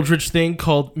Boogeyman. eldritch thing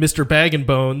called Mr. Bag and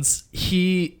Bones,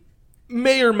 he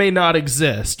may or may not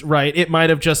exist, right? It might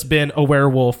have just been a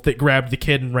werewolf that grabbed the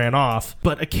kid and ran off.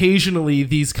 But occasionally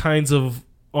these kinds of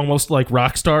almost like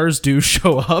rock stars do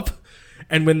show up.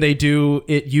 And when they do,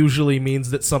 it usually means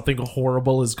that something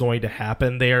horrible is going to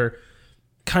happen. They are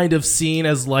kind of seen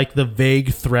as like the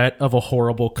vague threat of a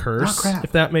horrible curse,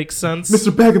 if that makes sense.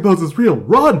 Mr. Bag of Bones is real.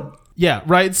 Run! Yeah,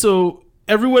 right. So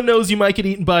everyone knows you might get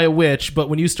eaten by a witch, but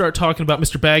when you start talking about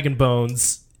Mr. Bag and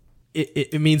Bones,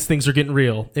 it means things are getting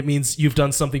real. It means you've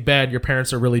done something bad. Your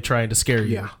parents are really trying to scare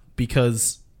you. Yeah.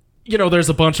 Because, you know, there's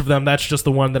a bunch of them. That's just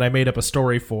the one that I made up a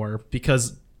story for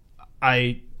because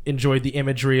I enjoyed the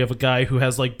imagery of a guy who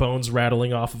has like bones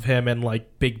rattling off of him and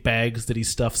like big bags that he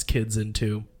stuffs kids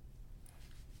into.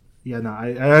 Yeah, no,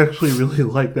 I actually really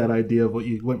like that idea of what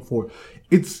you went for.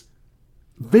 It's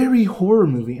very horror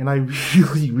movie, and I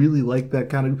really, really like that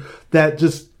kind of, that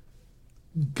just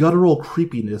guttural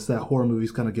creepiness that horror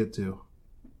movies kind of get to.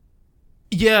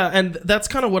 Yeah, and that's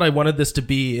kind of what I wanted this to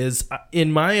be, is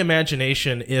in my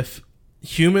imagination, if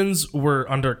humans were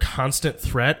under constant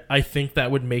threat, I think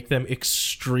that would make them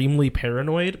extremely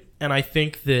paranoid, and I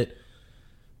think that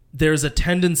there's a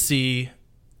tendency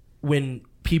when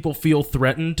people feel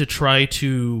threatened to try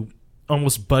to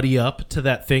almost buddy up to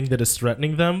that thing that is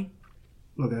threatening them.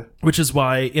 Okay. Which is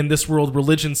why in this world,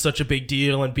 religion's such a big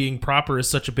deal and being proper is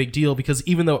such a big deal, because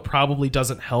even though it probably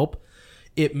doesn't help,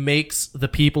 it makes the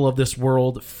people of this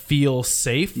world feel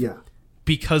safe. Yeah.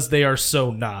 Because they are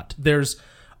so not. There's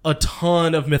a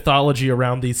ton of mythology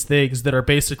around these things that are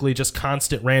basically just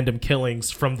constant random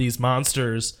killings from these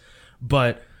monsters,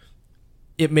 but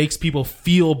it makes people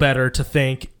feel better to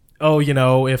think, oh, you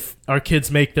know, if our kids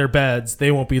make their beds,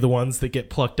 they won't be the ones that get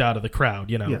plucked out of the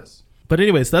crowd, you know? Yes. But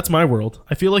anyways, that's my world.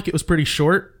 I feel like it was pretty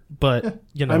short, but,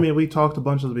 you know. I mean, we talked a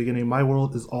bunch at the beginning. My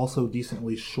world is also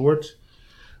decently short.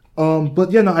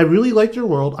 But, yeah, no, I really liked your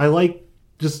world. I like,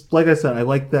 just like I said, I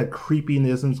like that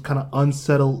creepiness and kind of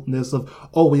unsettledness of,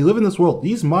 oh, we live in this world.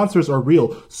 These monsters are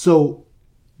real. So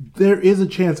there is a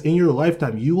chance in your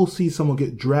lifetime you will see someone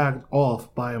get dragged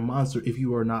off by a monster if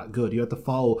you are not good. You have to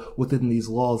follow within these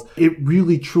laws. It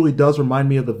really, truly does remind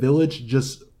me of The Village,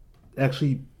 just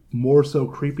actually more so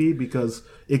creepy because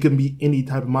it can be any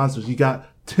type of monsters. You got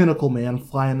Tentacle Man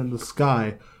flying in the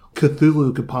sky.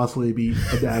 Cthulhu could possibly be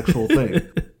an actual thing.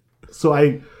 So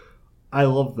I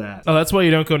love that. Oh, that's why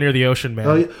you don't go near the ocean,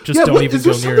 man. Yeah. Just don't even go near it. Is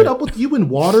there something up with you in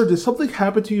water? Did something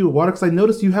happen to you in water? Because I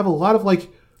noticed you have a lot of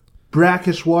like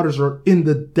brackish waters or in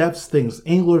the depths things,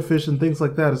 anglerfish and things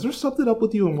like that. Is there something up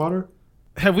with you in water?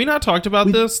 Have we not talked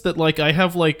about this? That like I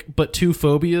have like but two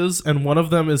phobias, and one of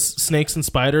them is snakes and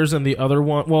spiders, and the other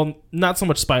one, well, not so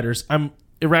much spiders. I'm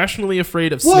irrationally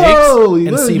afraid of snakes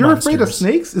and sea you're monsters. afraid of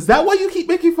snakes? Is that why you keep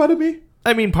making fun of me?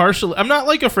 I mean, partially. I'm not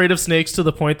like afraid of snakes to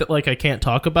the point that like I can't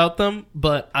talk about them,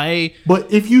 but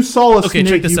But if you saw a snake,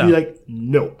 check this you'd out. be like,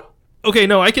 nope. Okay,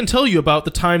 no, I can tell you about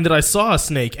the time that I saw a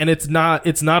snake, and it's not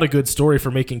a good story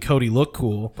for making Cody look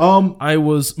cool. I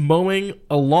was mowing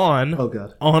a lawn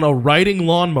on a riding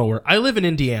lawnmower. I live in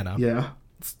Indiana. Yeah.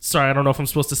 Sorry, I don't know if I'm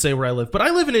supposed to say where I live, but I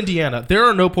live in Indiana. There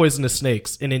are no poisonous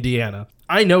snakes in Indiana.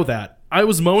 I know that. I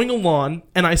was mowing a lawn,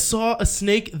 and I saw a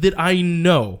snake that I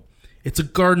know. It's a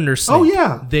gardener snake. Oh,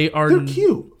 yeah. They're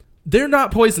cute. They're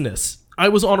not poisonous. I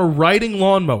was on a riding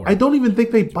lawnmower. I don't even think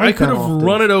they bite I could that have often.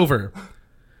 run it over.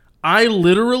 I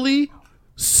literally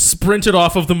sprinted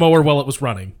off of the mower while it was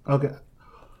running. Okay.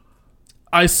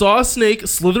 I saw a snake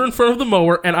slither in front of the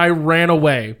mower, and I ran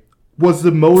away. Was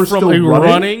the mower From still a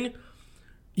running?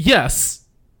 Yes.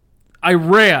 I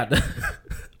ran.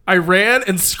 I ran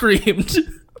and screamed.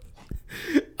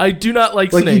 I do not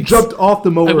like Like snakes. you jumped off the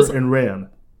mower and ran.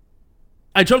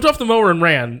 I jumped off the mower and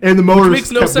ran. And the mower which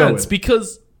makes no kept sense going.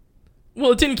 because,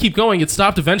 well, it didn't keep going. It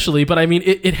stopped eventually, but I mean,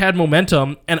 it had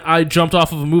momentum, and I jumped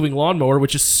off of a moving lawnmower,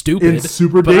 which is stupid. It's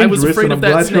super but dangerous. I was afraid and of I'm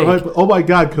that glad you're snake. hype- Oh my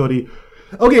god, Cody.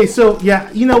 Okay, so yeah,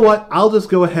 you know what? I'll just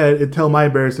go ahead and tell my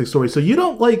embarrassing story. So you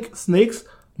don't like snakes?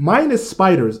 Mine is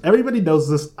spiders. Everybody knows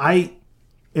this. I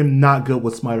am not good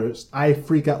with spiders. I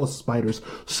freak out with spiders.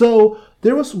 So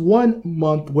there was one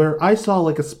month where I saw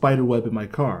like a spider web in my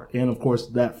car, and of course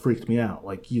that freaked me out.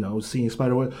 Like, you know, seeing a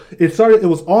spider web. It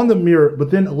was on the mirror,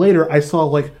 but then later I saw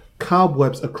like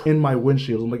cobwebs in my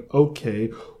windshield. I'm like,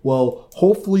 okay, well,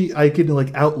 hopefully I can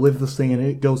like outlive this thing and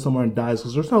it goes somewhere and dies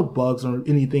because there's no bugs or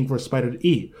anything for a spider to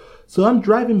eat. So I'm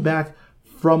driving back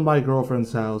from my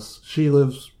girlfriend's house. She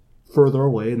lives further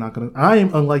away. I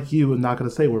am, unlike you, not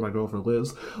gonna say where my girlfriend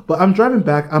lives. But I'm driving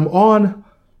back. I'm on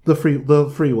the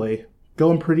freeway,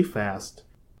 going pretty fast.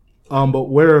 But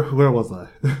where was I?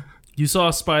 You saw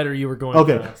a spider, you were going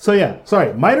Okay, fast. so yeah,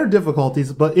 sorry, minor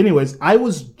difficulties. But anyways, I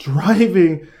was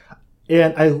driving,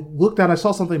 and I looked down. I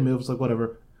saw something move. It's like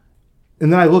whatever.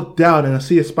 And then I looked down and I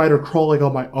see a spider crawling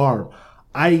on my arm.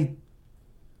 I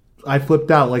flipped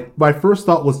out. Like, my first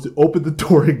thought was to open the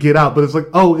door and get out, but it's like,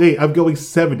 oh, hey, I'm going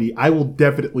 70. I will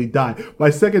definitely die.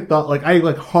 My second thought, like, I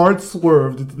like hard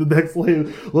swerved into the next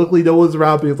lane. Luckily, no one's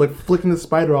around me. It's like flicking the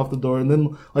spider off the door, and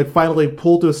then like finally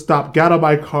pulled to a stop, got on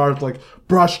my car, like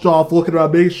brushed off, looking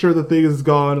around, making sure the thing is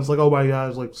gone. It's like, oh my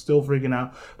gosh, like still freaking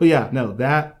out. But yeah, no,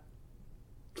 that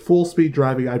full speed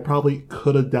driving, I probably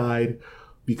could have died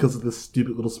because of this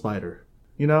stupid little spider.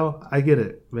 You know, I get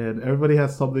it, man. Everybody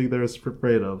has something they're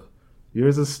afraid of.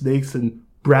 Yours is snakes and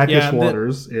brackish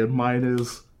waters, and mine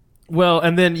is... Well,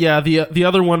 and then, yeah, the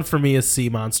other one for me is sea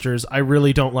monsters. I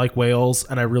really don't like whales,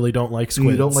 and I really don't like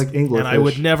squids. You don't like anglerfish. And I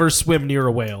would never swim near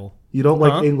a whale. You don't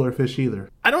like anglerfish either.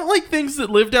 I don't like things that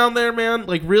live down there, man.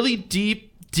 Like, really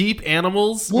deep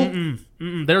animals. Well,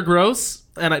 they're gross,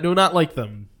 and I do not like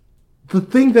them. The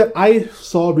thing that I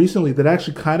saw recently that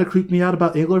actually kind of creeped me out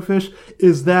about anglerfish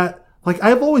is that, like,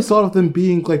 I've always thought of them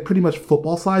being, like, pretty much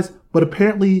football size, but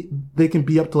apparently they can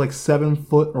be up to, like, 7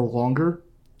 foot or longer.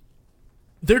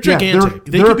 They're gigantic.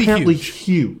 They're can be apparently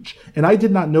huge. And I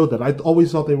did not know that. I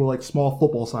always thought they were, like, small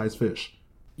football-sized fish.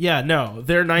 Yeah, no,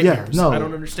 they're nightmares. Yeah, no. I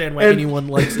don't understand why anyone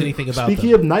likes anything about them.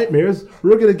 Speaking of nightmares,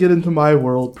 we're going to get into my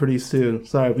world pretty soon.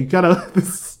 Sorry, this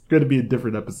is going to be a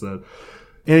different episode.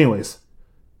 Anyways,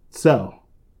 so...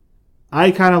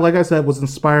 I kind of, like I said, was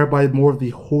inspired by more of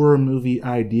the horror movie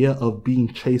idea of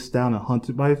being chased down and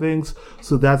hunted by things.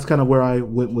 So that's kind of where I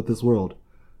went with this world.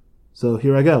 So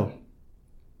here I go.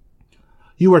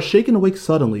 You are shaken awake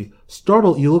suddenly.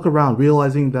 Startled, you look around,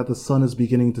 realizing that the sun is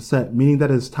beginning to set, meaning that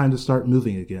it is time to start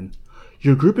moving again.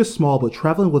 Your group is small, but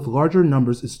traveling with larger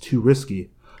numbers is too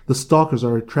risky. The stalkers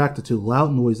are attracted to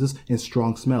loud noises and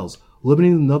strong smells.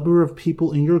 Limiting the number of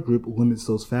people in your group limits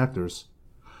those factors.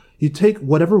 You take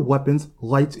whatever weapons,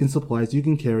 lights, and supplies you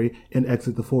can carry and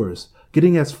exit the forest,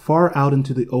 getting as far out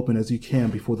into the open as you can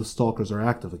before the stalkers are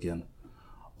active again.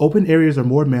 Open areas are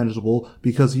more manageable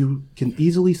because you can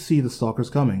easily see the stalkers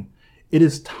coming. It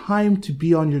is time to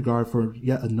be on your guard for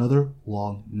yet another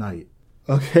long night.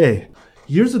 Okay.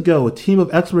 Years ago, a team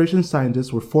of exploration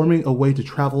scientists were forming a way to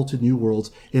travel to new worlds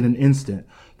in an instant.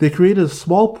 They created a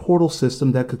small portal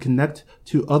system that could connect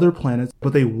to other planets,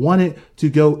 but they wanted to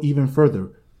go even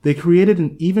further. They created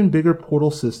an even bigger portal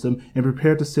system and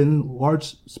prepared to send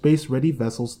large space-ready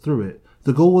vessels through it.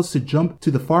 The goal was to jump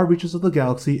to the far reaches of the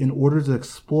galaxy in order to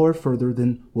explore further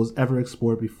than was ever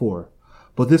explored before.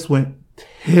 But this went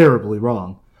terribly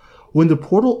wrong. When the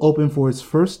portal opened for its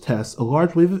first test, a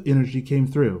large wave of energy came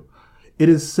through. It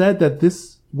is said that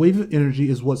this wave of energy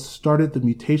is what started the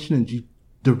mutation and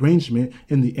derangement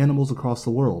in the animals across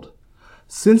the world.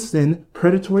 Since then,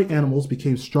 predatory animals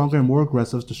became stronger and more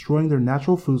aggressive, destroying their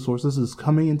natural food sources and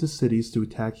coming into cities to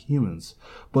attack humans.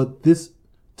 But this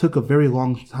took a very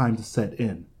long time to set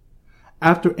in.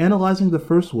 After analyzing the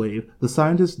first wave, the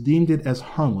scientists deemed it as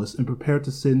harmless and prepared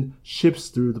to send ships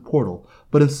through the portal.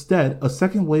 But instead, a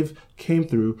second wave came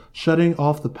through, shutting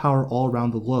off the power all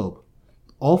around the globe.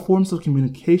 All forms of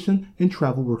communication and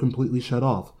travel were completely shut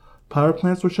off. Power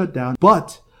plants were shut down,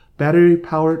 but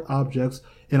battery-powered objects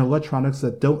and electronics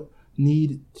that don't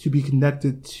need to be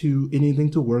connected to anything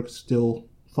to work still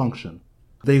function.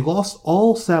 They lost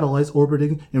all satellites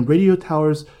orbiting and radio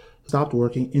towers stopped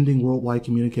working, ending worldwide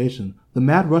communication. The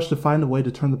mad rush to find a way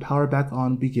to turn the power back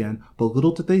on began, but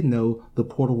little did they know the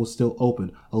portal was still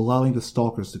open, allowing the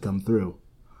stalkers to come through.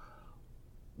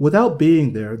 Without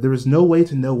being there is no way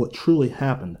to know what truly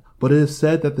happened, but it is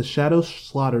said that the shadows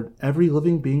slaughtered every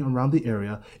living being around the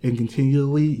area and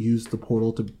continually used the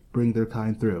portal to bring their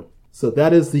kind through. So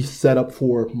that is the setup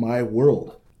for my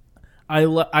world.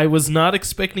 I was not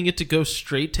expecting it to go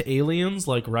straight to aliens,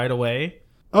 like, right away.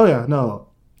 Oh yeah, no.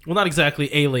 Well, not exactly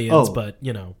aliens, but,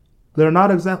 you know. They're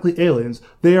not exactly aliens.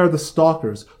 They are the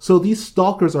Stalkers. So these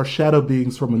Stalkers are shadow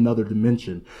beings from another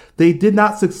dimension. They did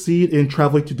not succeed in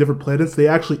traveling to different planets. They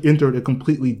actually entered a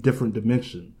completely different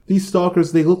dimension. These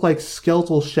Stalkers, they look like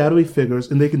skeletal, shadowy figures,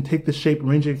 and they can take the shape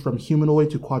ranging from humanoid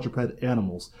to quadruped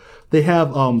animals. They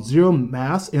have zero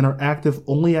mass and are active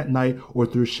only at night or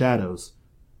through shadows.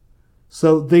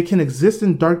 So they can exist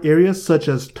in dark areas such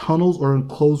as tunnels or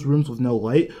enclosed rooms with no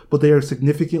light, but they are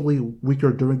significantly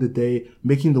weaker during the day,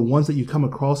 making the ones that you come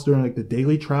across during like the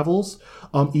daily travels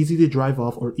easy to drive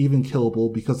off or even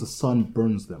killable because the sun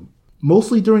burns them.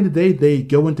 Mostly during the day, they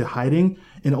go into hiding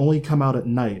and only come out at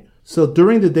night. So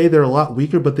during the day, they're a lot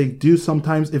weaker, but they do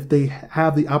sometimes, if they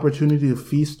have the opportunity to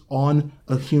feast on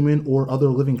a human or other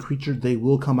living creature, they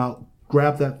will come out,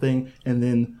 grab that thing, and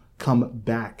then come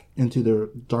back into their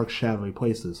dark, shadowy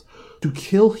places. To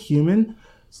kill humans,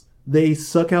 they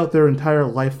suck out their entire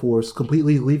life force,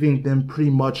 completely leaving them pretty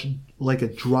much like a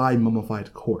dry,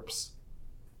 mummified corpse.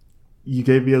 You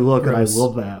gave me a look, gross. And I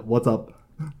love that. What's up?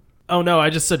 Oh no,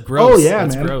 I just said gross. Oh yeah,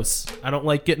 that's man. Gross. I don't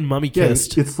like getting mummy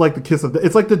kissed. It's like the kiss of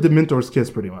it's like the Dementor's kiss,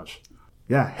 pretty much.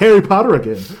 Yeah, Harry Potter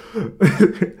again.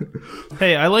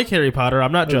 Hey, I like Harry Potter.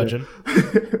 I'm not judging.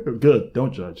 Good,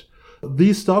 don't judge.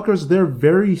 These Stalkers, they're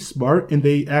very smart, and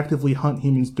they actively hunt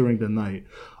humans during the night.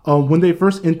 When they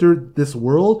first entered this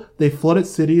world, they flooded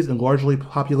cities and largely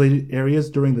populated areas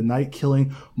during the night,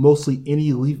 killing mostly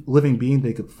any living being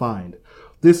they could find.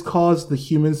 This caused the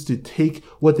humans to take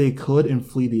what they could and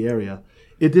flee the area.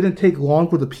 It didn't take long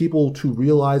for the people to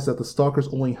realize that the Stalkers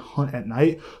only hunt at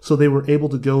night, so they were able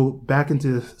to go back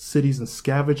into cities and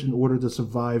scavenge in order to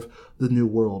survive the new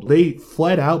world. They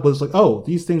fled out, but it's like, oh,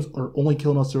 these things are only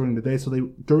killing us during the day, so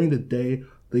during the day,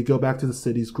 they go back to the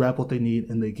cities, grab what they need,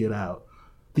 and they get out.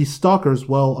 These Stalkers,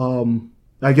 well,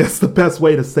 I guess the best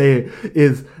way to say it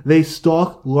is they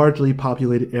stalk largely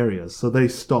populated areas. So they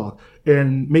stalk,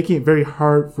 and making it very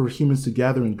hard for humans to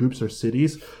gather in groups or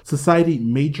cities. Society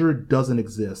major doesn't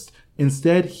exist.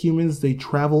 Instead, humans, they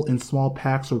travel in small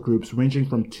packs or groups ranging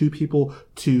from 2 people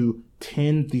to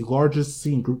 10. The largest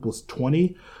seen group was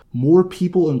 20. More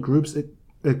people in groups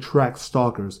attract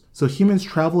stalkers. So humans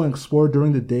travel and explore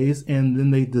during the days, and then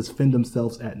they defend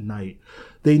themselves at night.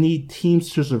 They need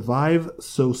teams to survive,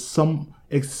 so some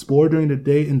explore during the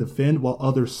day and defend while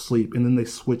others sleep, and then they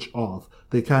switch off.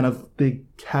 They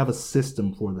have a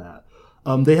system for that.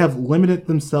 They have limited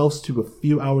themselves to a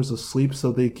few hours of sleep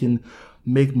so they can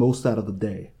make most out of the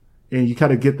day. And you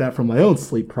kind of get that from my own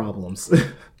sleep problems.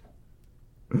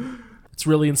 It's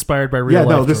really inspired by real life.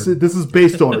 Yeah, no, this is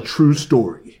based on a true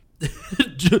story.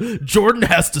 Jordan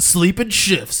has to sleep in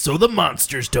shifts so the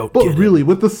monsters don't get him. But really,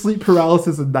 with the sleep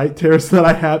paralysis and night terrors that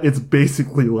I have, it's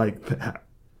basically like that.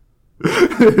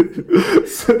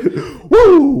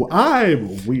 Woo!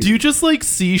 I'm weird. Do you just like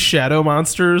see shadow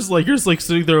monsters? Like you're just like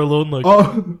sitting there alone, like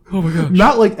oh my gosh.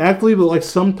 Not like actively, but like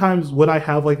sometimes when I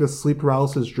have like the sleep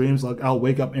paralysis dreams, like I'll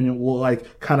wake up and it will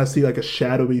like kind of see like a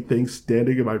shadowy thing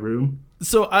standing in my room.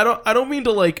 So I don't mean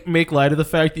to like make light of the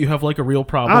fact that you have like a real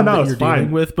problem that you're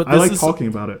dealing with, but I like talking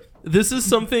about it. This is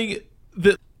something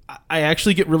that I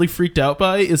actually get really freaked out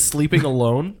by is sleeping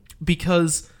alone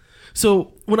because.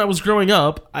 So when I was growing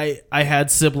up, I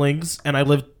had siblings and I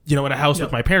lived, in a house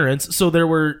with my parents. So there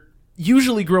were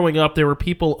usually growing up, there were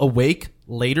people awake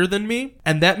later than me.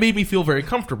 And that made me feel very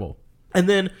comfortable. And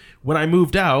then when I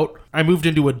moved out, I moved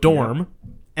into a dorm.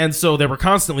 And so there were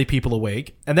constantly people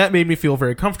awake. And that made me feel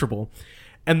very comfortable.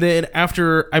 And then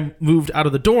after I moved out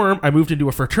of the dorm, I moved into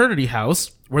a fraternity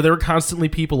house where there were constantly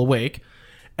people awake.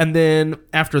 And then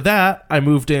after that, I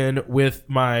moved in with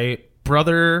my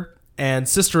brother and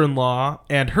sister-in-law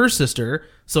and her sister,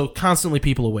 so constantly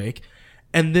people awake.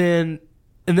 And then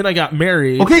I got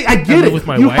married. Okay, I get it. With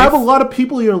my wife. Have a lot of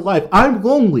people in your life. I'm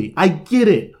lonely. I get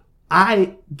it.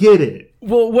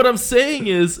 Well, what I'm saying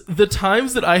is the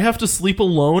times that I have to sleep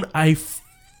alone, I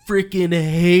freaking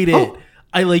hate it. Oh.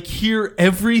 I like hear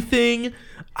everything.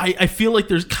 I feel like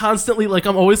there's constantly like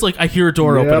I'm always like I hear a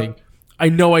door opening. I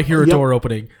know I hear a door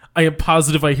opening. I am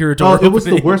positive I hear a door Oh, it was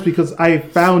the opening. worst because I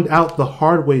found out the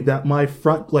hard way that my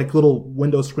front, like, little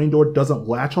window screen door doesn't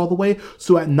latch all the way.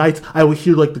 So at night, I would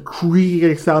hear, like, the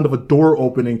creaking sound of a door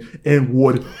opening and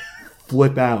would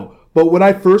flip out. But when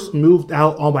I first moved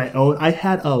out on my own, I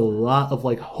had a lot of,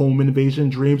 like, home invasion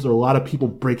dreams or a lot of people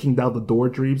breaking down the door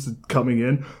dreams and coming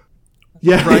in.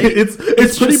 Yeah, Right? it's pretty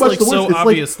just much like the worst. so It's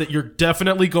obvious that you're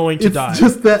definitely going to it's die.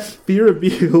 just that fear of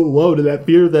being alone and that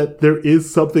fear that there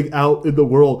is something out in the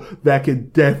world that can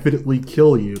definitely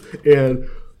kill you. And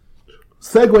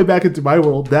segue back into my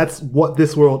world, that's what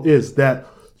this world is, that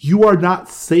you are not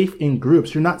safe in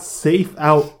groups. You're not safe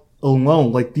out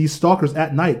alone. Like these stalkers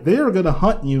at night, they are going to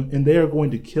hunt you and they are going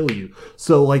to kill you.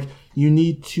 So like you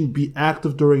need to be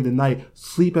active during the night,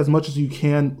 sleep as much as you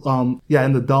can,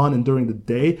 in the dawn and during the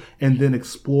day, and then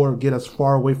explore, get as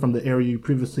far away from the area you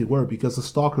previously were, because the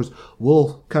stalkers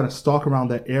will kind of stalk around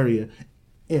that area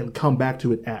and come back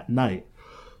to it at night.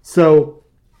 So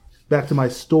back to my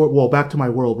back to my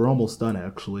world. We're almost done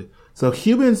actually. So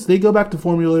humans, they go back to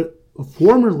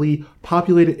formerly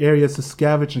populated areas to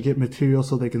scavenge and get materials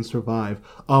so they can survive.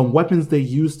 Weapons they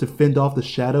use to fend off the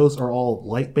shadows are all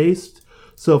light-based.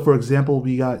 So, for example,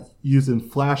 we got using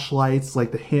flashlights,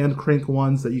 like the hand crank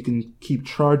ones that you can keep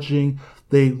charging.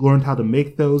 They learned how to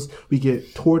make those. We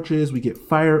get torches, we get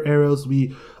fire arrows,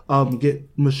 we get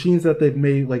machines that they've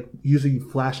made, like using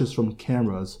flashes from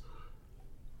cameras.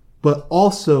 But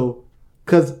also,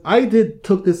 because I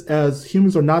took this as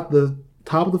humans are not the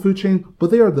top of the food chain, but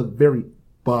they are the very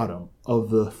bottom of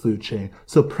the food chain.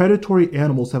 So predatory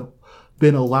animals have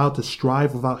been allowed to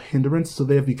strive without hindrance, so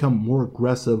they have become more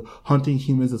aggressive, hunting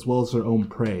humans as well as their own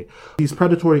prey. These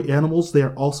predatory animals, they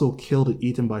are also killed and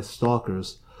eaten by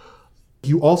stalkers.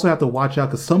 You also have to watch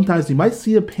out because sometimes you might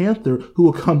see a panther who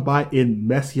will come by and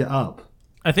mess you up.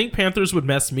 I think panthers would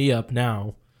mess me up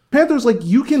now. Panthers, like,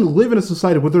 you can live in a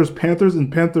society where there's panthers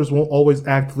and panthers won't always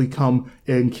actively come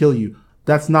and kill you.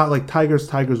 That's not like tigers.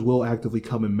 Tigers will actively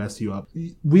come and mess you up.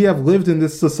 We have lived in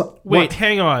this society. Wait,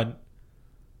 hang on.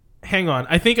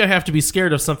 I think I have to be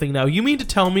scared of something now. You mean to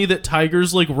tell me that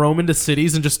tigers like roam into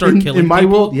cities and just start killing in my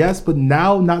people? world, yes, but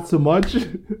now not so much.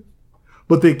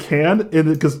 But they can,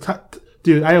 and because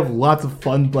dude, I have lots of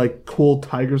fun, like cool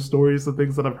tiger stories and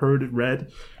things that I've heard and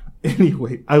read.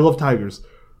 Anyway, I love tigers.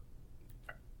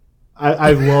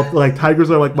 I love, like, tigers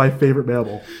are like my favorite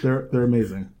mammal. They're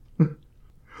amazing.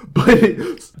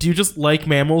 But do you just like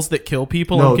mammals that kill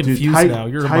people? No, I'm confused dude, now.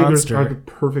 You're a tigers monster. are the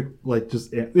perfect, like,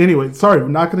 just anyway. Sorry, we're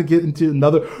not going to get into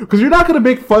another, because you're not going to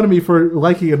make fun of me for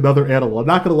liking another animal. I'm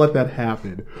not going to let that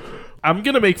happen. I'm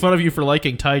gonna make fun of you for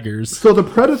liking tigers. So the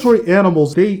predatory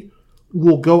animals, they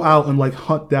will go out and like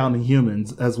hunt down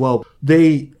humans as well.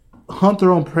 They hunt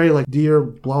their own prey, like deer,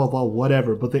 blah blah blah,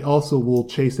 whatever. But they also will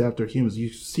chase after humans. You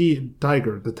see a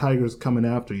tiger, the tiger's coming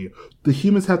after you. The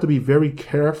humans have to be very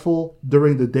careful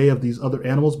during the day of these other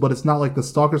animals, but it's not like the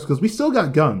stalkers because we still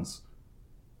got guns.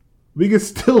 We can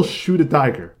still shoot a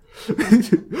tiger.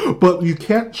 But you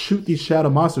can't shoot these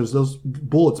shadow monsters. Those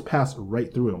bullets pass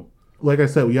right through them. Like I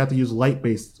said, you have to use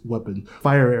light-based weapons,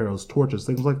 fire arrows, torches,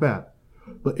 things like that.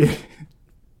 But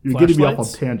you're getting me off on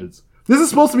tangents. This is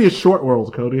supposed to be a short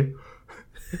world, Cody.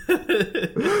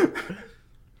 The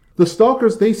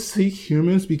stalkers, they seek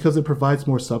humans because it provides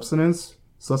more sustenance.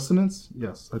 Sustenance?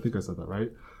 Yes, I think I said that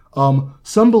right.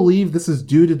 Some believe this is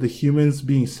due to the humans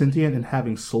being sentient and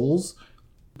having souls.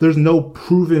 There's no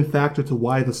proven factor to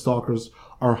why the stalkers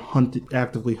are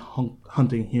actively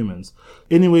hunting humans.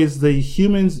 Anyways, the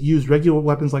humans use regular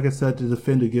weapons, like I said, to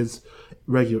defend against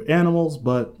regular animals,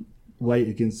 but light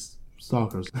against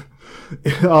stalkers.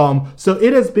 So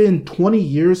it has been 20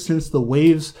 years since the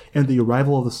waves and the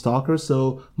arrival of the stalkers,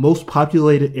 so most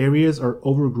populated areas are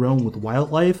overgrown with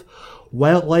wildlife.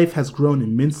 Wildlife has grown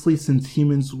immensely since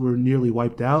humans were nearly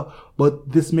wiped out,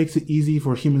 but this makes it easy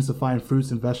for humans to find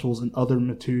fruits and vegetables and other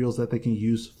materials that they can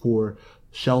use for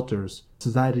shelters.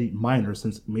 Society minor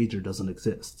since major doesn't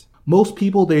exist. Most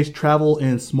people, they travel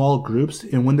in small groups,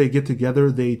 and when they get together,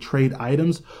 they trade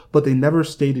items, but they never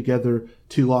stay together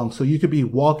too long. So you could be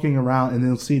walking around and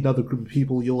then see another group of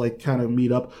people, you'll like kind of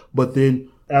meet up, but then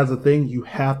as a thing, you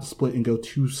have to split and go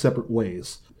two separate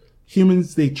ways.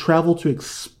 Humans, they travel to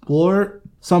explore,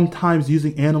 sometimes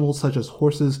using animals such as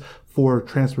horses for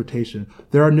transportation.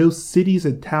 There are no cities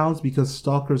and towns because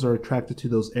stalkers are attracted to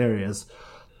those areas.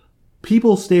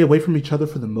 People stay away from each other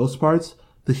for the most part.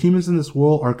 The humans in this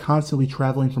world are constantly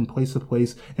traveling from place to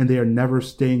place, and they are never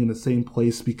staying in the same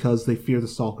place because they fear the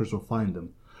stalkers will find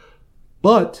them.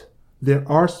 But there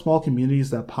are small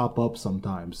communities that pop up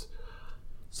sometimes.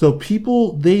 So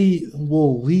people, they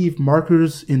will leave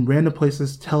markers in random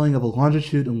places telling of a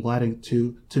longitude and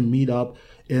latitude to meet up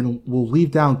and will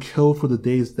leave down code for the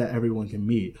days that everyone can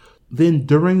meet. Then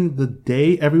during the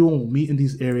day, everyone will meet in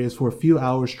these areas for a few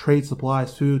hours, trade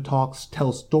supplies, food, talks,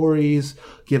 tell stories,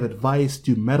 give advice,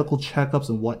 do medical checkups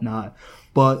and whatnot.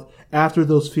 But after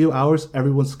those few hours,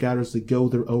 everyone scatters to go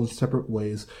their own separate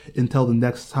ways until the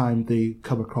next time they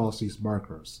come across these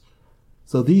markers.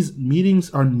 So these meetings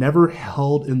are never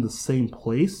held in the same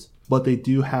place, but they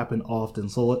do happen often.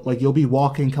 So like you'll be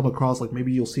walking, come across, like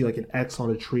maybe you'll see like an X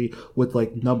on a tree with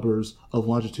like numbers of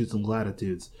longitudes and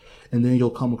latitudes. And then you'll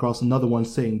come across another one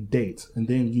saying dates, and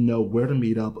then you know where to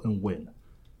meet up and when.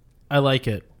 I like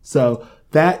it. So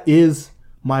that is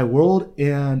my world,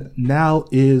 and now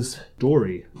is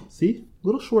Dory. See? A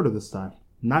little shorter this time.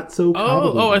 Not so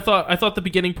convoluted. I thought the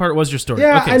beginning part was your story.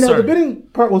 Yeah, okay, I know. sorry. The beginning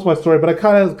part was my story, but I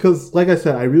kind of, because like I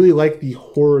said, I really like the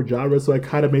horror genre, so I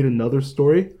kind of made another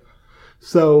story.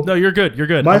 So no, you're good. You're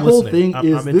good. My I'm whole listening. thing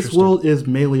is this world is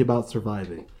mainly about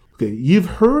surviving. Okay, you've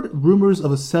heard rumors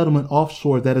of a settlement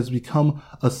offshore that has become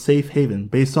a safe haven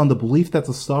based on the belief that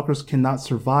the stalkers cannot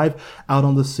survive out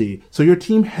on the sea. So your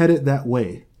team headed that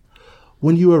way.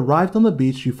 When you arrived on the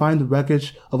beach, you find the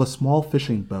wreckage of a small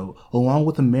fishing boat, along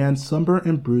with a man sunburned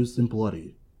and bruised and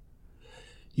bloody.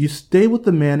 You stay with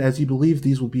the man as you believe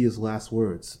these will be his last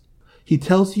words. He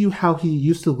tells you how he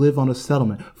used to live on a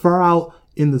settlement far out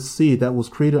in the sea that was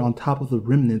created on top of the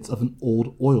remnants of an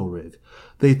old oil rig.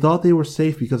 They thought they were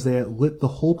safe because they had lit the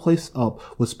whole place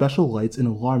up with special lights and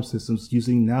alarm systems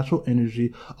using natural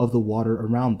energy of the water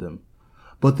around them.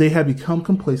 But they had become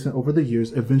complacent over the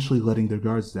years, eventually letting their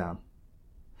guards down.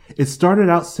 It started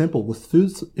out simple, with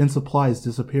foods and supplies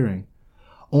disappearing,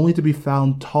 only to be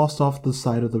found tossed off the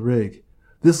side of the rig.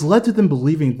 This led to them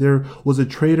believing there was a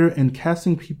traitor and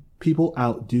casting people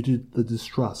out due to the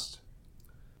distrust.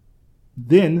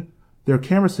 Then, their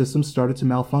camera systems started to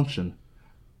malfunction.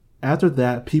 After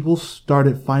that, people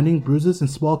started finding bruises and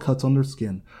small cuts on their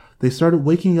skin. They started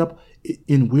waking up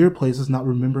in weird places, not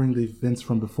remembering the events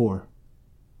from before.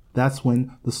 That's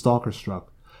when the stalker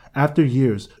struck. After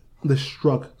years, they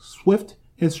struck swift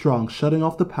and strong, shutting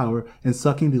off the power and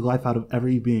sucking the life out of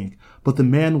every being. But the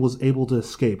man was able to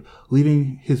escape,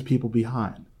 leaving his people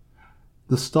behind.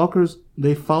 The stalkers,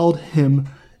 they followed him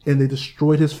and they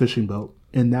destroyed his fishing boat.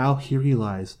 And now here he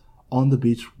lies on the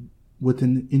beach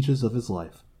within inches of his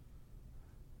life.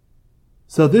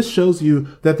 So this shows you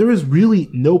that there is really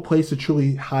no place to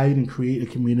truly hide and create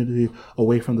a community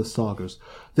away from the stalkers.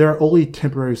 There are only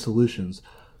temporary solutions.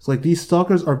 It's like these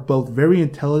stalkers are both very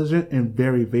intelligent and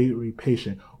very, very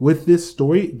patient. With this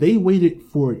story, they waited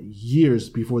for years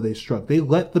before they struck. They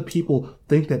let the people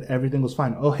think that everything was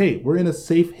fine. Oh, hey, we're in a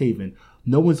safe haven.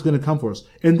 No one's going to come for us.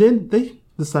 And then they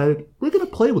decided, we're going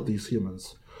to play with these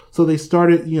humans. So they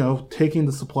started, taking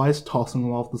the supplies, tossing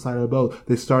them off the side of the boat.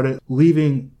 They started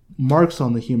leaving marks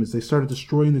on the humans. They started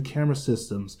destroying the camera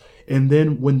systems. And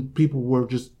then when people were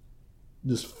just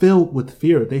filled with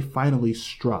fear, they finally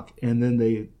struck. And then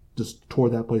they just tore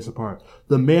that place apart.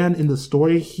 The man in the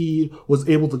story, he was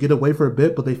able to get away for a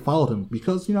bit, but they followed him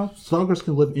because, stalkers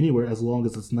can live anywhere as long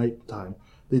as it's nighttime.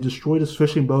 They destroyed his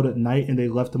fishing boat at night and they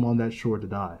left him on that shore to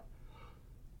die.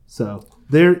 So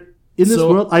there, in this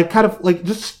world, I kind of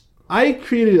I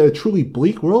created a truly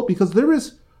bleak world because there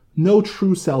is no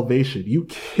true salvation. You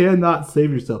cannot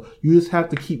save yourself. You just have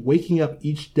to keep waking up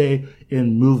each day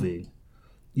and moving.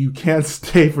 You can't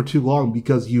stay for too long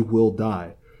because you will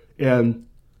die. And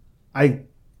I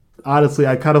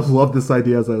kind of love this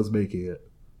idea as I was making it.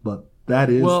 But that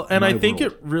is and I think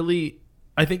world.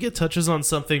 I think it touches on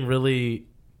something really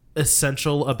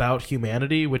essential about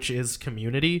humanity, which is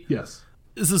community. Yes.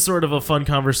 This is sort of a fun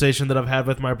conversation that I've had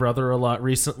with my brother a lot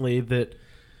recently, that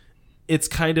it's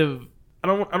kind of, I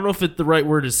don't know if the right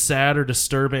word is sad or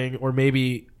disturbing, or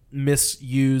maybe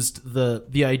misused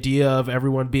the idea of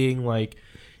everyone being like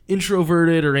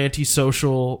introverted or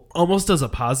antisocial almost as a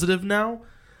positive now.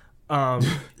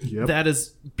 Yep. That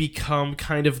has become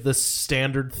kind of the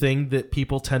standard thing that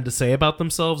people tend to say about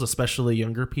themselves, especially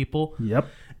younger people. Yep.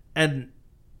 And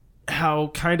how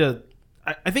kind of,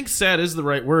 I think sad is the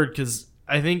right word, because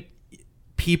I think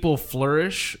people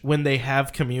flourish when they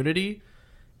have community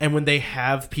and when they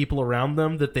have people around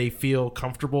them that they feel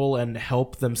comfortable and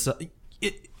help themselves.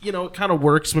 It kind of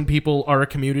works when people are a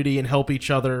community and help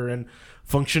each other and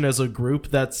function as a group.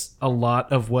 That's a lot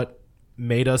of what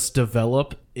made us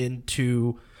develop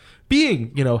into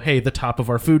being, the top of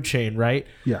our food chain, right?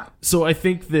 Yeah. So I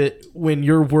think that when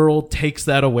your world takes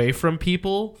that away from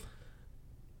people,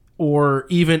 or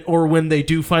when they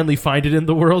do finally find it in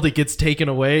the world, it gets taken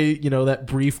away, that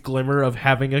brief glimmer of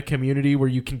having a community where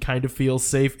you can kind of feel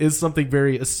safe is something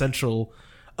very essential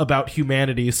about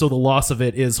humanity. So the loss of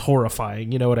it is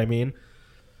horrifying. You know what I mean?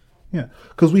 Yeah,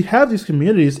 because we have these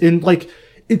communities, and like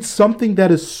it's something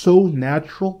that is so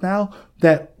natural now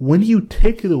that when you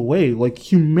take it away, like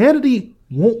humanity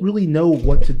won't really know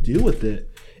what to do with it,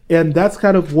 and that's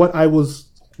kind of what I was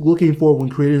looking for when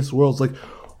creating this world. It's like,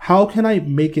 how can I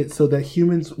make it so that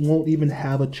humans won't even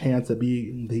have a chance at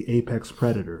being the apex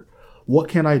predator? What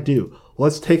can I do?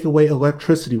 Let's take away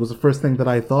electricity was the first thing that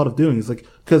I thought of doing. It's like,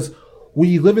 because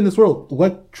we live in this world,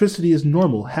 electricity is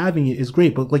normal. Having it is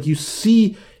great. But like you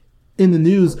see in the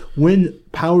news, when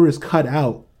power is cut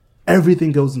out,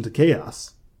 everything goes into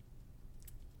chaos.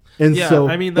 And Yeah, so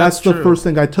I mean, that's the true. first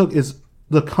thing I took is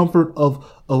the comfort of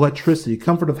electricity,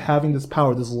 comfort of having this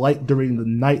power, this light during the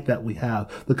night that we have,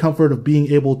 the comfort of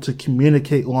being able to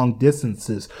communicate long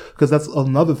distances. Because that's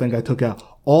another thing I took out.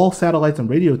 All satellites and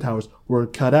radio towers were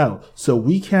cut out. So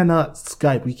we cannot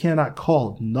Skype, we cannot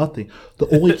call, nothing.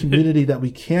 The only community that we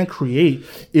can create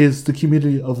is the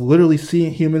community of literally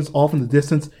seeing humans off in the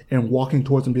distance and walking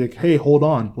towards them and be like, hey, hold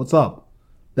on, what's up?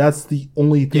 That's the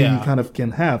only thing you kind of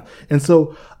can have. And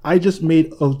so I just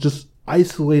made a just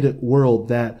isolated world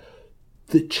that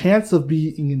the chance of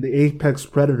being the apex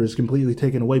predator is completely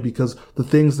taken away because the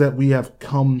things that we have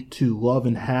come to love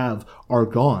and have are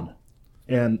gone.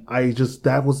 And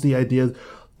that was the idea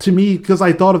to me, because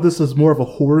I thought of this as more of a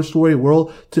horror story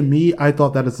world. To me, I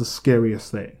thought that is the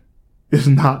scariest thing, is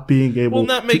not being able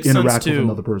to interact with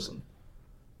another person.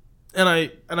 And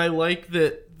I like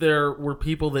that there were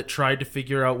people that tried to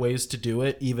figure out ways to do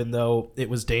it, even though it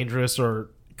was dangerous or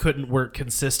couldn't work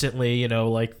consistently. You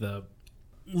know, like the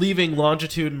leaving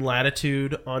longitude and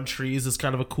latitude on trees is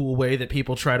kind of a cool way that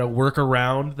people try to work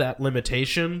around that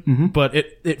limitation. Mm-hmm. But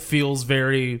it feels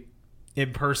very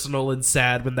impersonal and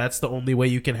sad when that's the only way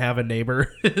you can have a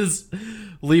neighbor is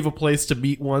leave a place to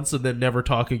meet once and then never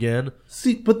talk again.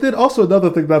 See, but then also another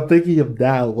thing that I'm thinking of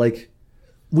now, like,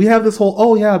 we have this whole,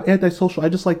 oh yeah, I'm antisocial, I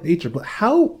just like nature, but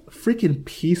how freaking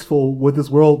peaceful would this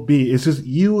world be? It's just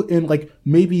you and like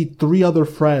maybe 3 other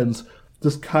friends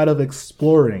just kind of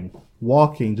exploring,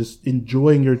 walking, just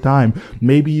enjoying your time.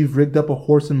 Maybe you've rigged up a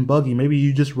horse and buggy, maybe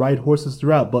you just ride horses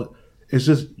throughout, but it's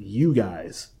just you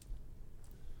guys.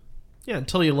 Yeah,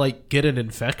 until you like get an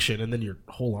infection and then your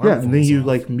whole arm. Yeah, and then falls you off.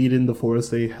 like meet in the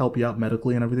forest, they help you out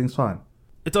medically and everything's fine.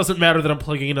 It doesn't matter that I'm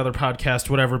plugging another podcast,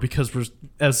 whatever, because we're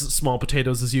as small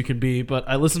potatoes as you can be. But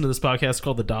I listened to this podcast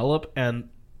called The Dollop, and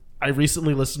I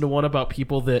recently listened to one about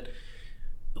people that,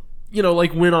 you know,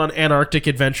 like went on Antarctic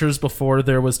adventures before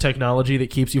there was technology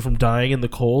that keeps you from dying in the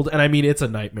cold. And I mean, it's a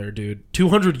nightmare, dude.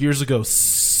 200 years ago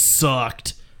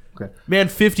sucked. Okay. Man,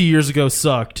 50 years ago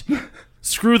sucked.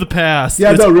 Screw the past.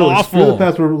 Yeah, It's no, really. awful. Screw the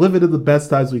past. We're living in the best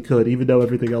times we could, even though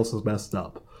everything else is messed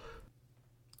up.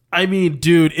 I mean,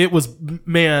 dude, it was,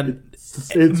 man,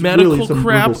 It's medical really some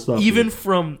crap, brutal stuff, even dude.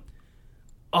 from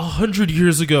 100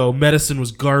 years ago, medicine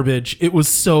was garbage. It was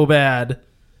so bad.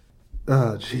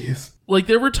 Oh, jeez. Like,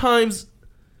 there were times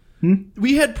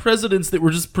we had presidents that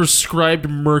were just prescribed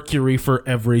mercury for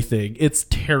everything. It's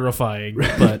terrifying.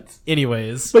 But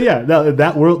anyways. But yeah, no,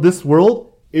 this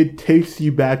world, it takes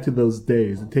you back to those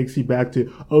days. It takes you back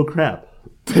to, oh crap,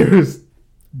 there's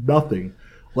nothing.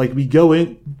 Like, we go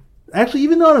in, actually,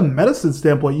 even on a medicine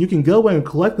standpoint, you can go in and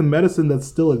collect the medicine that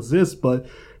still exists, but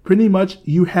pretty much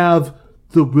you have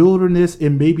the wilderness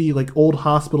and maybe like old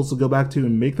hospitals to go back to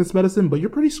and make this medicine, but you're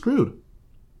pretty screwed.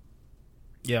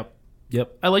 Yep.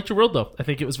 I liked your world, though. I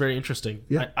think it was very interesting.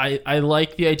 Yeah. I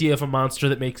like the idea of a monster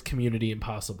that makes community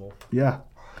impossible. Yeah.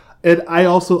 And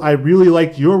I really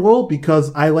liked your world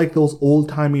because I like those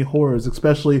old-timey horrors,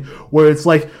 especially where it's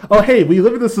like, oh, hey, we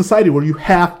live in a society where you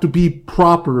have to be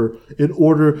proper in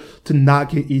order to not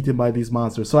get eaten by these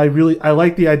monsters. So I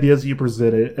like the ideas you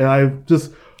presented. And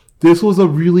this was a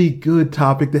really good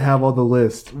topic to have on the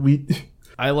list.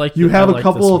 You have a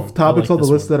couple of topics on the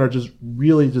list that are just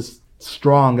really just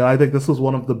strong. And I think this was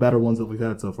one of the better ones that we've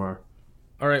had so far.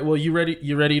 All right, well, you ready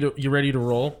to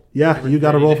roll? Yeah, you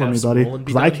got to roll for me, buddy,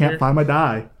 because I can't find my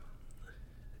die.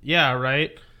 Yeah,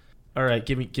 right. All right,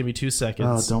 give me 2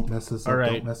 seconds. Oh, don't mess this up.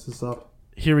 right. Don't mess this up.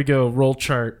 Here we go. Roll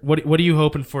chart. What are you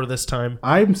hoping for this time?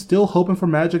 I'm still hoping for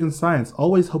magic and science.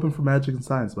 Always hoping for magic and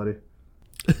science, buddy.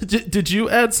 Did you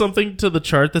add something to the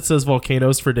chart that says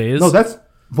volcanoes for days? No, that's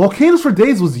Volcanoes for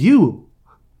Days was you.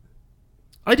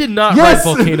 I did not write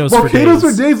volcanoes for days. Volcanoes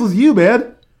for Days was you,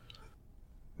 man.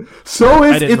 So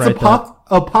it's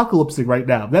apocalypsing right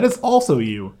now. That is also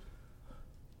you.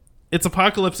 It's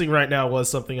apocalypsing right now was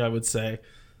something I would say.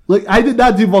 Like, I did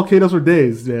not do Volcanoes for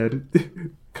Days,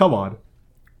 man. Come on.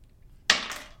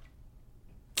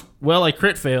 Well, I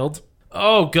crit failed.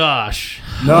 Oh gosh.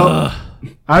 No.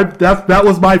 That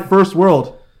was my first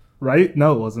world, right?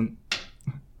 No, it wasn't.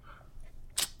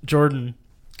 Jordan,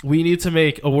 We need to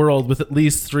make a world with at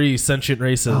least 3 sentient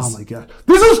races. Oh my god.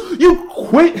 You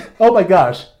quit. Oh my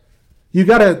gosh. You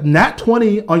got a nat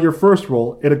 20 on your first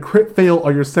roll and a crit fail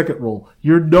on your second roll.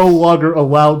 You're no longer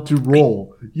allowed to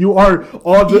roll. You are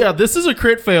on the... Yeah, this is a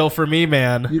crit fail for me,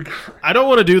 man. I don't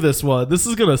want to do this one. This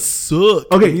is going to suck.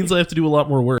 Okay. It means I have to do a lot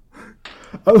more work.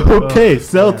 Okay,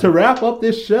 so to wrap up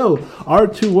this show, our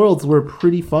 2 worlds were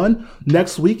pretty fun.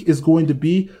 Next week is going to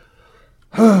be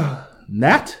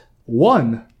Nat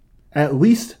 1. At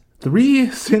least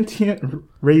 3 sentient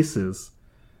races.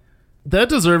 That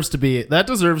deserves to be a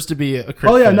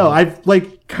crit Oh yeah, fail. no, I've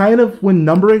kind of when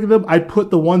numbering them, I put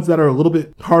the ones that are a little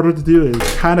bit harder to do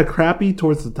is kind of crappy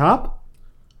towards the top.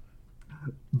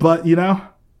 But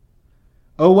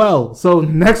oh well. So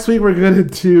next week we're gonna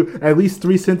do at least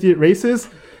 3 sentient races,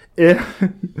 and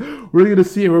we're gonna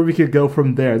see where we can go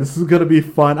from there. This is gonna be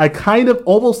fun. I kind of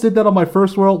almost did that on my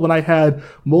first world when I had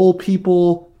mole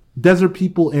people, desert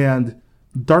people, and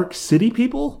dark city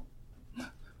people.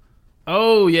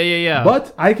 Oh, yeah.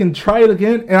 But I can try it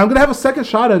again, and I'm going to have a second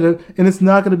shot at it, and it's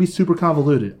not going to be super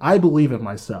convoluted. I believe in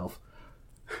myself.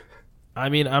 I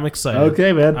mean, I'm excited.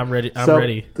 Okay, man. I'm ready.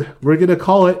 We're going to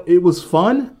call it. It was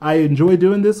fun. I enjoyed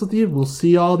doing this with you. We'll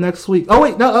see y'all next week. Oh,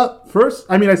 wait. No, first,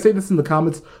 I say this in the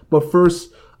comments, but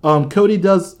first, Cody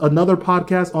does another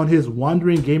podcast on his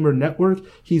Wandering Gamer Network.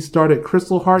 He started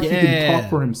Crystal Heart. Yeah. He can talk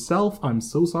for himself. I'm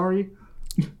so sorry.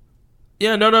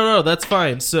 Yeah, no, that's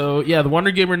fine. So, yeah, the Wonder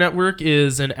Gamer Network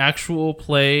is an actual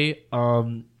play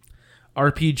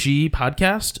RPG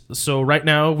podcast. So right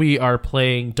now we are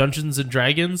playing Dungeons &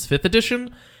 Dragons 5th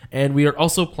edition, and we are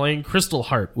also playing Crystal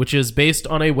Heart, which is based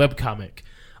on a webcomic.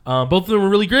 Both of them are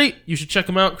really great. You should check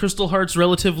them out. Crystal Heart's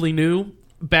relatively new.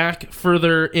 Back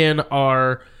further in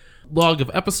our log of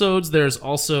episodes, there's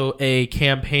also a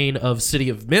campaign of City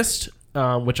of Mist,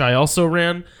 which I also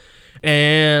ran.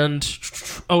 And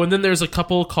then there's a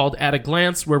couple called At a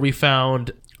Glance, where we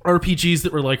found RPGs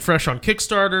that were fresh on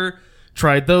Kickstarter,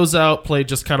 tried those out, played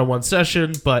just kind of one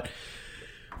session, but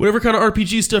whatever kind of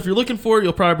RPG stuff you're looking for,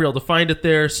 you'll probably be able to find it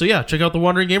there. So yeah, check out the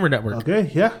Wandering Gamer Network. Okay,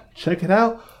 yeah, check it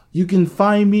out. You can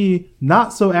find me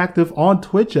not so active on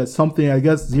Twitch at something,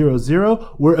 00,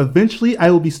 where eventually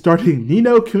I will be starting Ni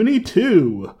no Kuni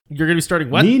 2. You're going to be starting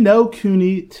what? Ni no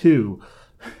Kuni 2.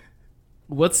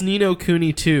 What's Ni no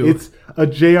Kuni 2? It's a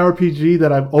JRPG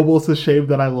that I'm almost ashamed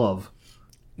that I love.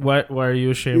 Why are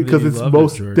you ashamed? Because that you it's love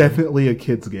most it, definitely a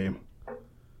kid's game.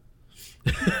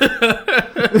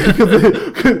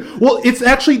 Well, it's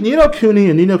actually Ni no Kuni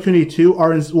and Ni no Kuni 2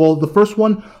 are the first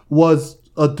one was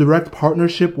a direct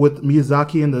partnership with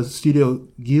Miyazaki and the studio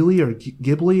Ghibli, or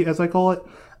Ghibli as I call it.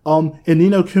 And Ni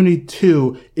no Kuni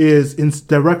 2 is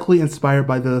directly inspired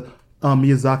by the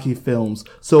Miyazaki films.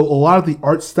 So a lot of the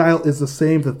art style is the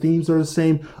same. The themes are the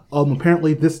same.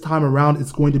 Apparently this time around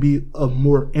it's going to be a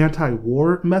more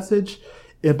anti-war message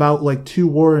about 2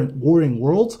 warring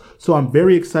worlds. So I'm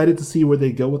very excited to see where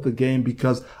they go with the game,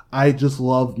 because I just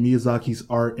love Miyazaki's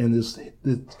art and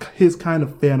his kind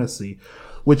of fantasy,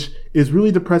 which is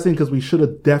really depressing because we should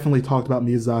have definitely talked about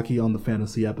Miyazaki on the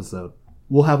fantasy episode.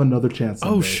 We'll have another chance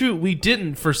someday. Oh shoot, we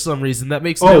didn't for some reason. That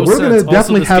makes no sense. We're going to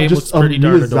definitely have just a Miyazaki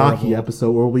adorable.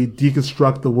 episode where we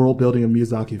deconstruct the world building of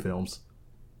Miyazaki films.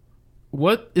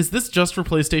 What is this just for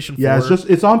PlayStation 4? Yeah,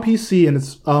 it's on PC and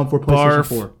it's for PlayStation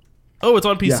 4. Oh, it's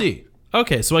on PC. Yeah.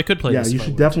 Okay, so I could play this. Yeah, you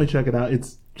should definitely check it out.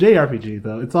 It's JRPG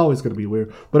though. It's always going to be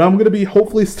weird. But I'm going to be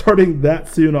hopefully starting that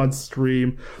soon on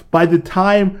stream. By the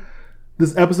time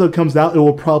this episode comes out,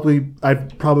 I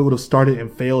probably would have started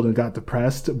and failed and got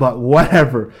depressed, but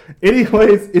whatever.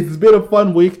 Anyways, it's been a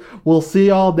fun week. We'll see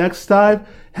y'all next time.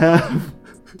 Have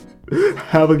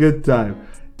a good time.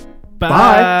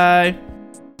 Bye.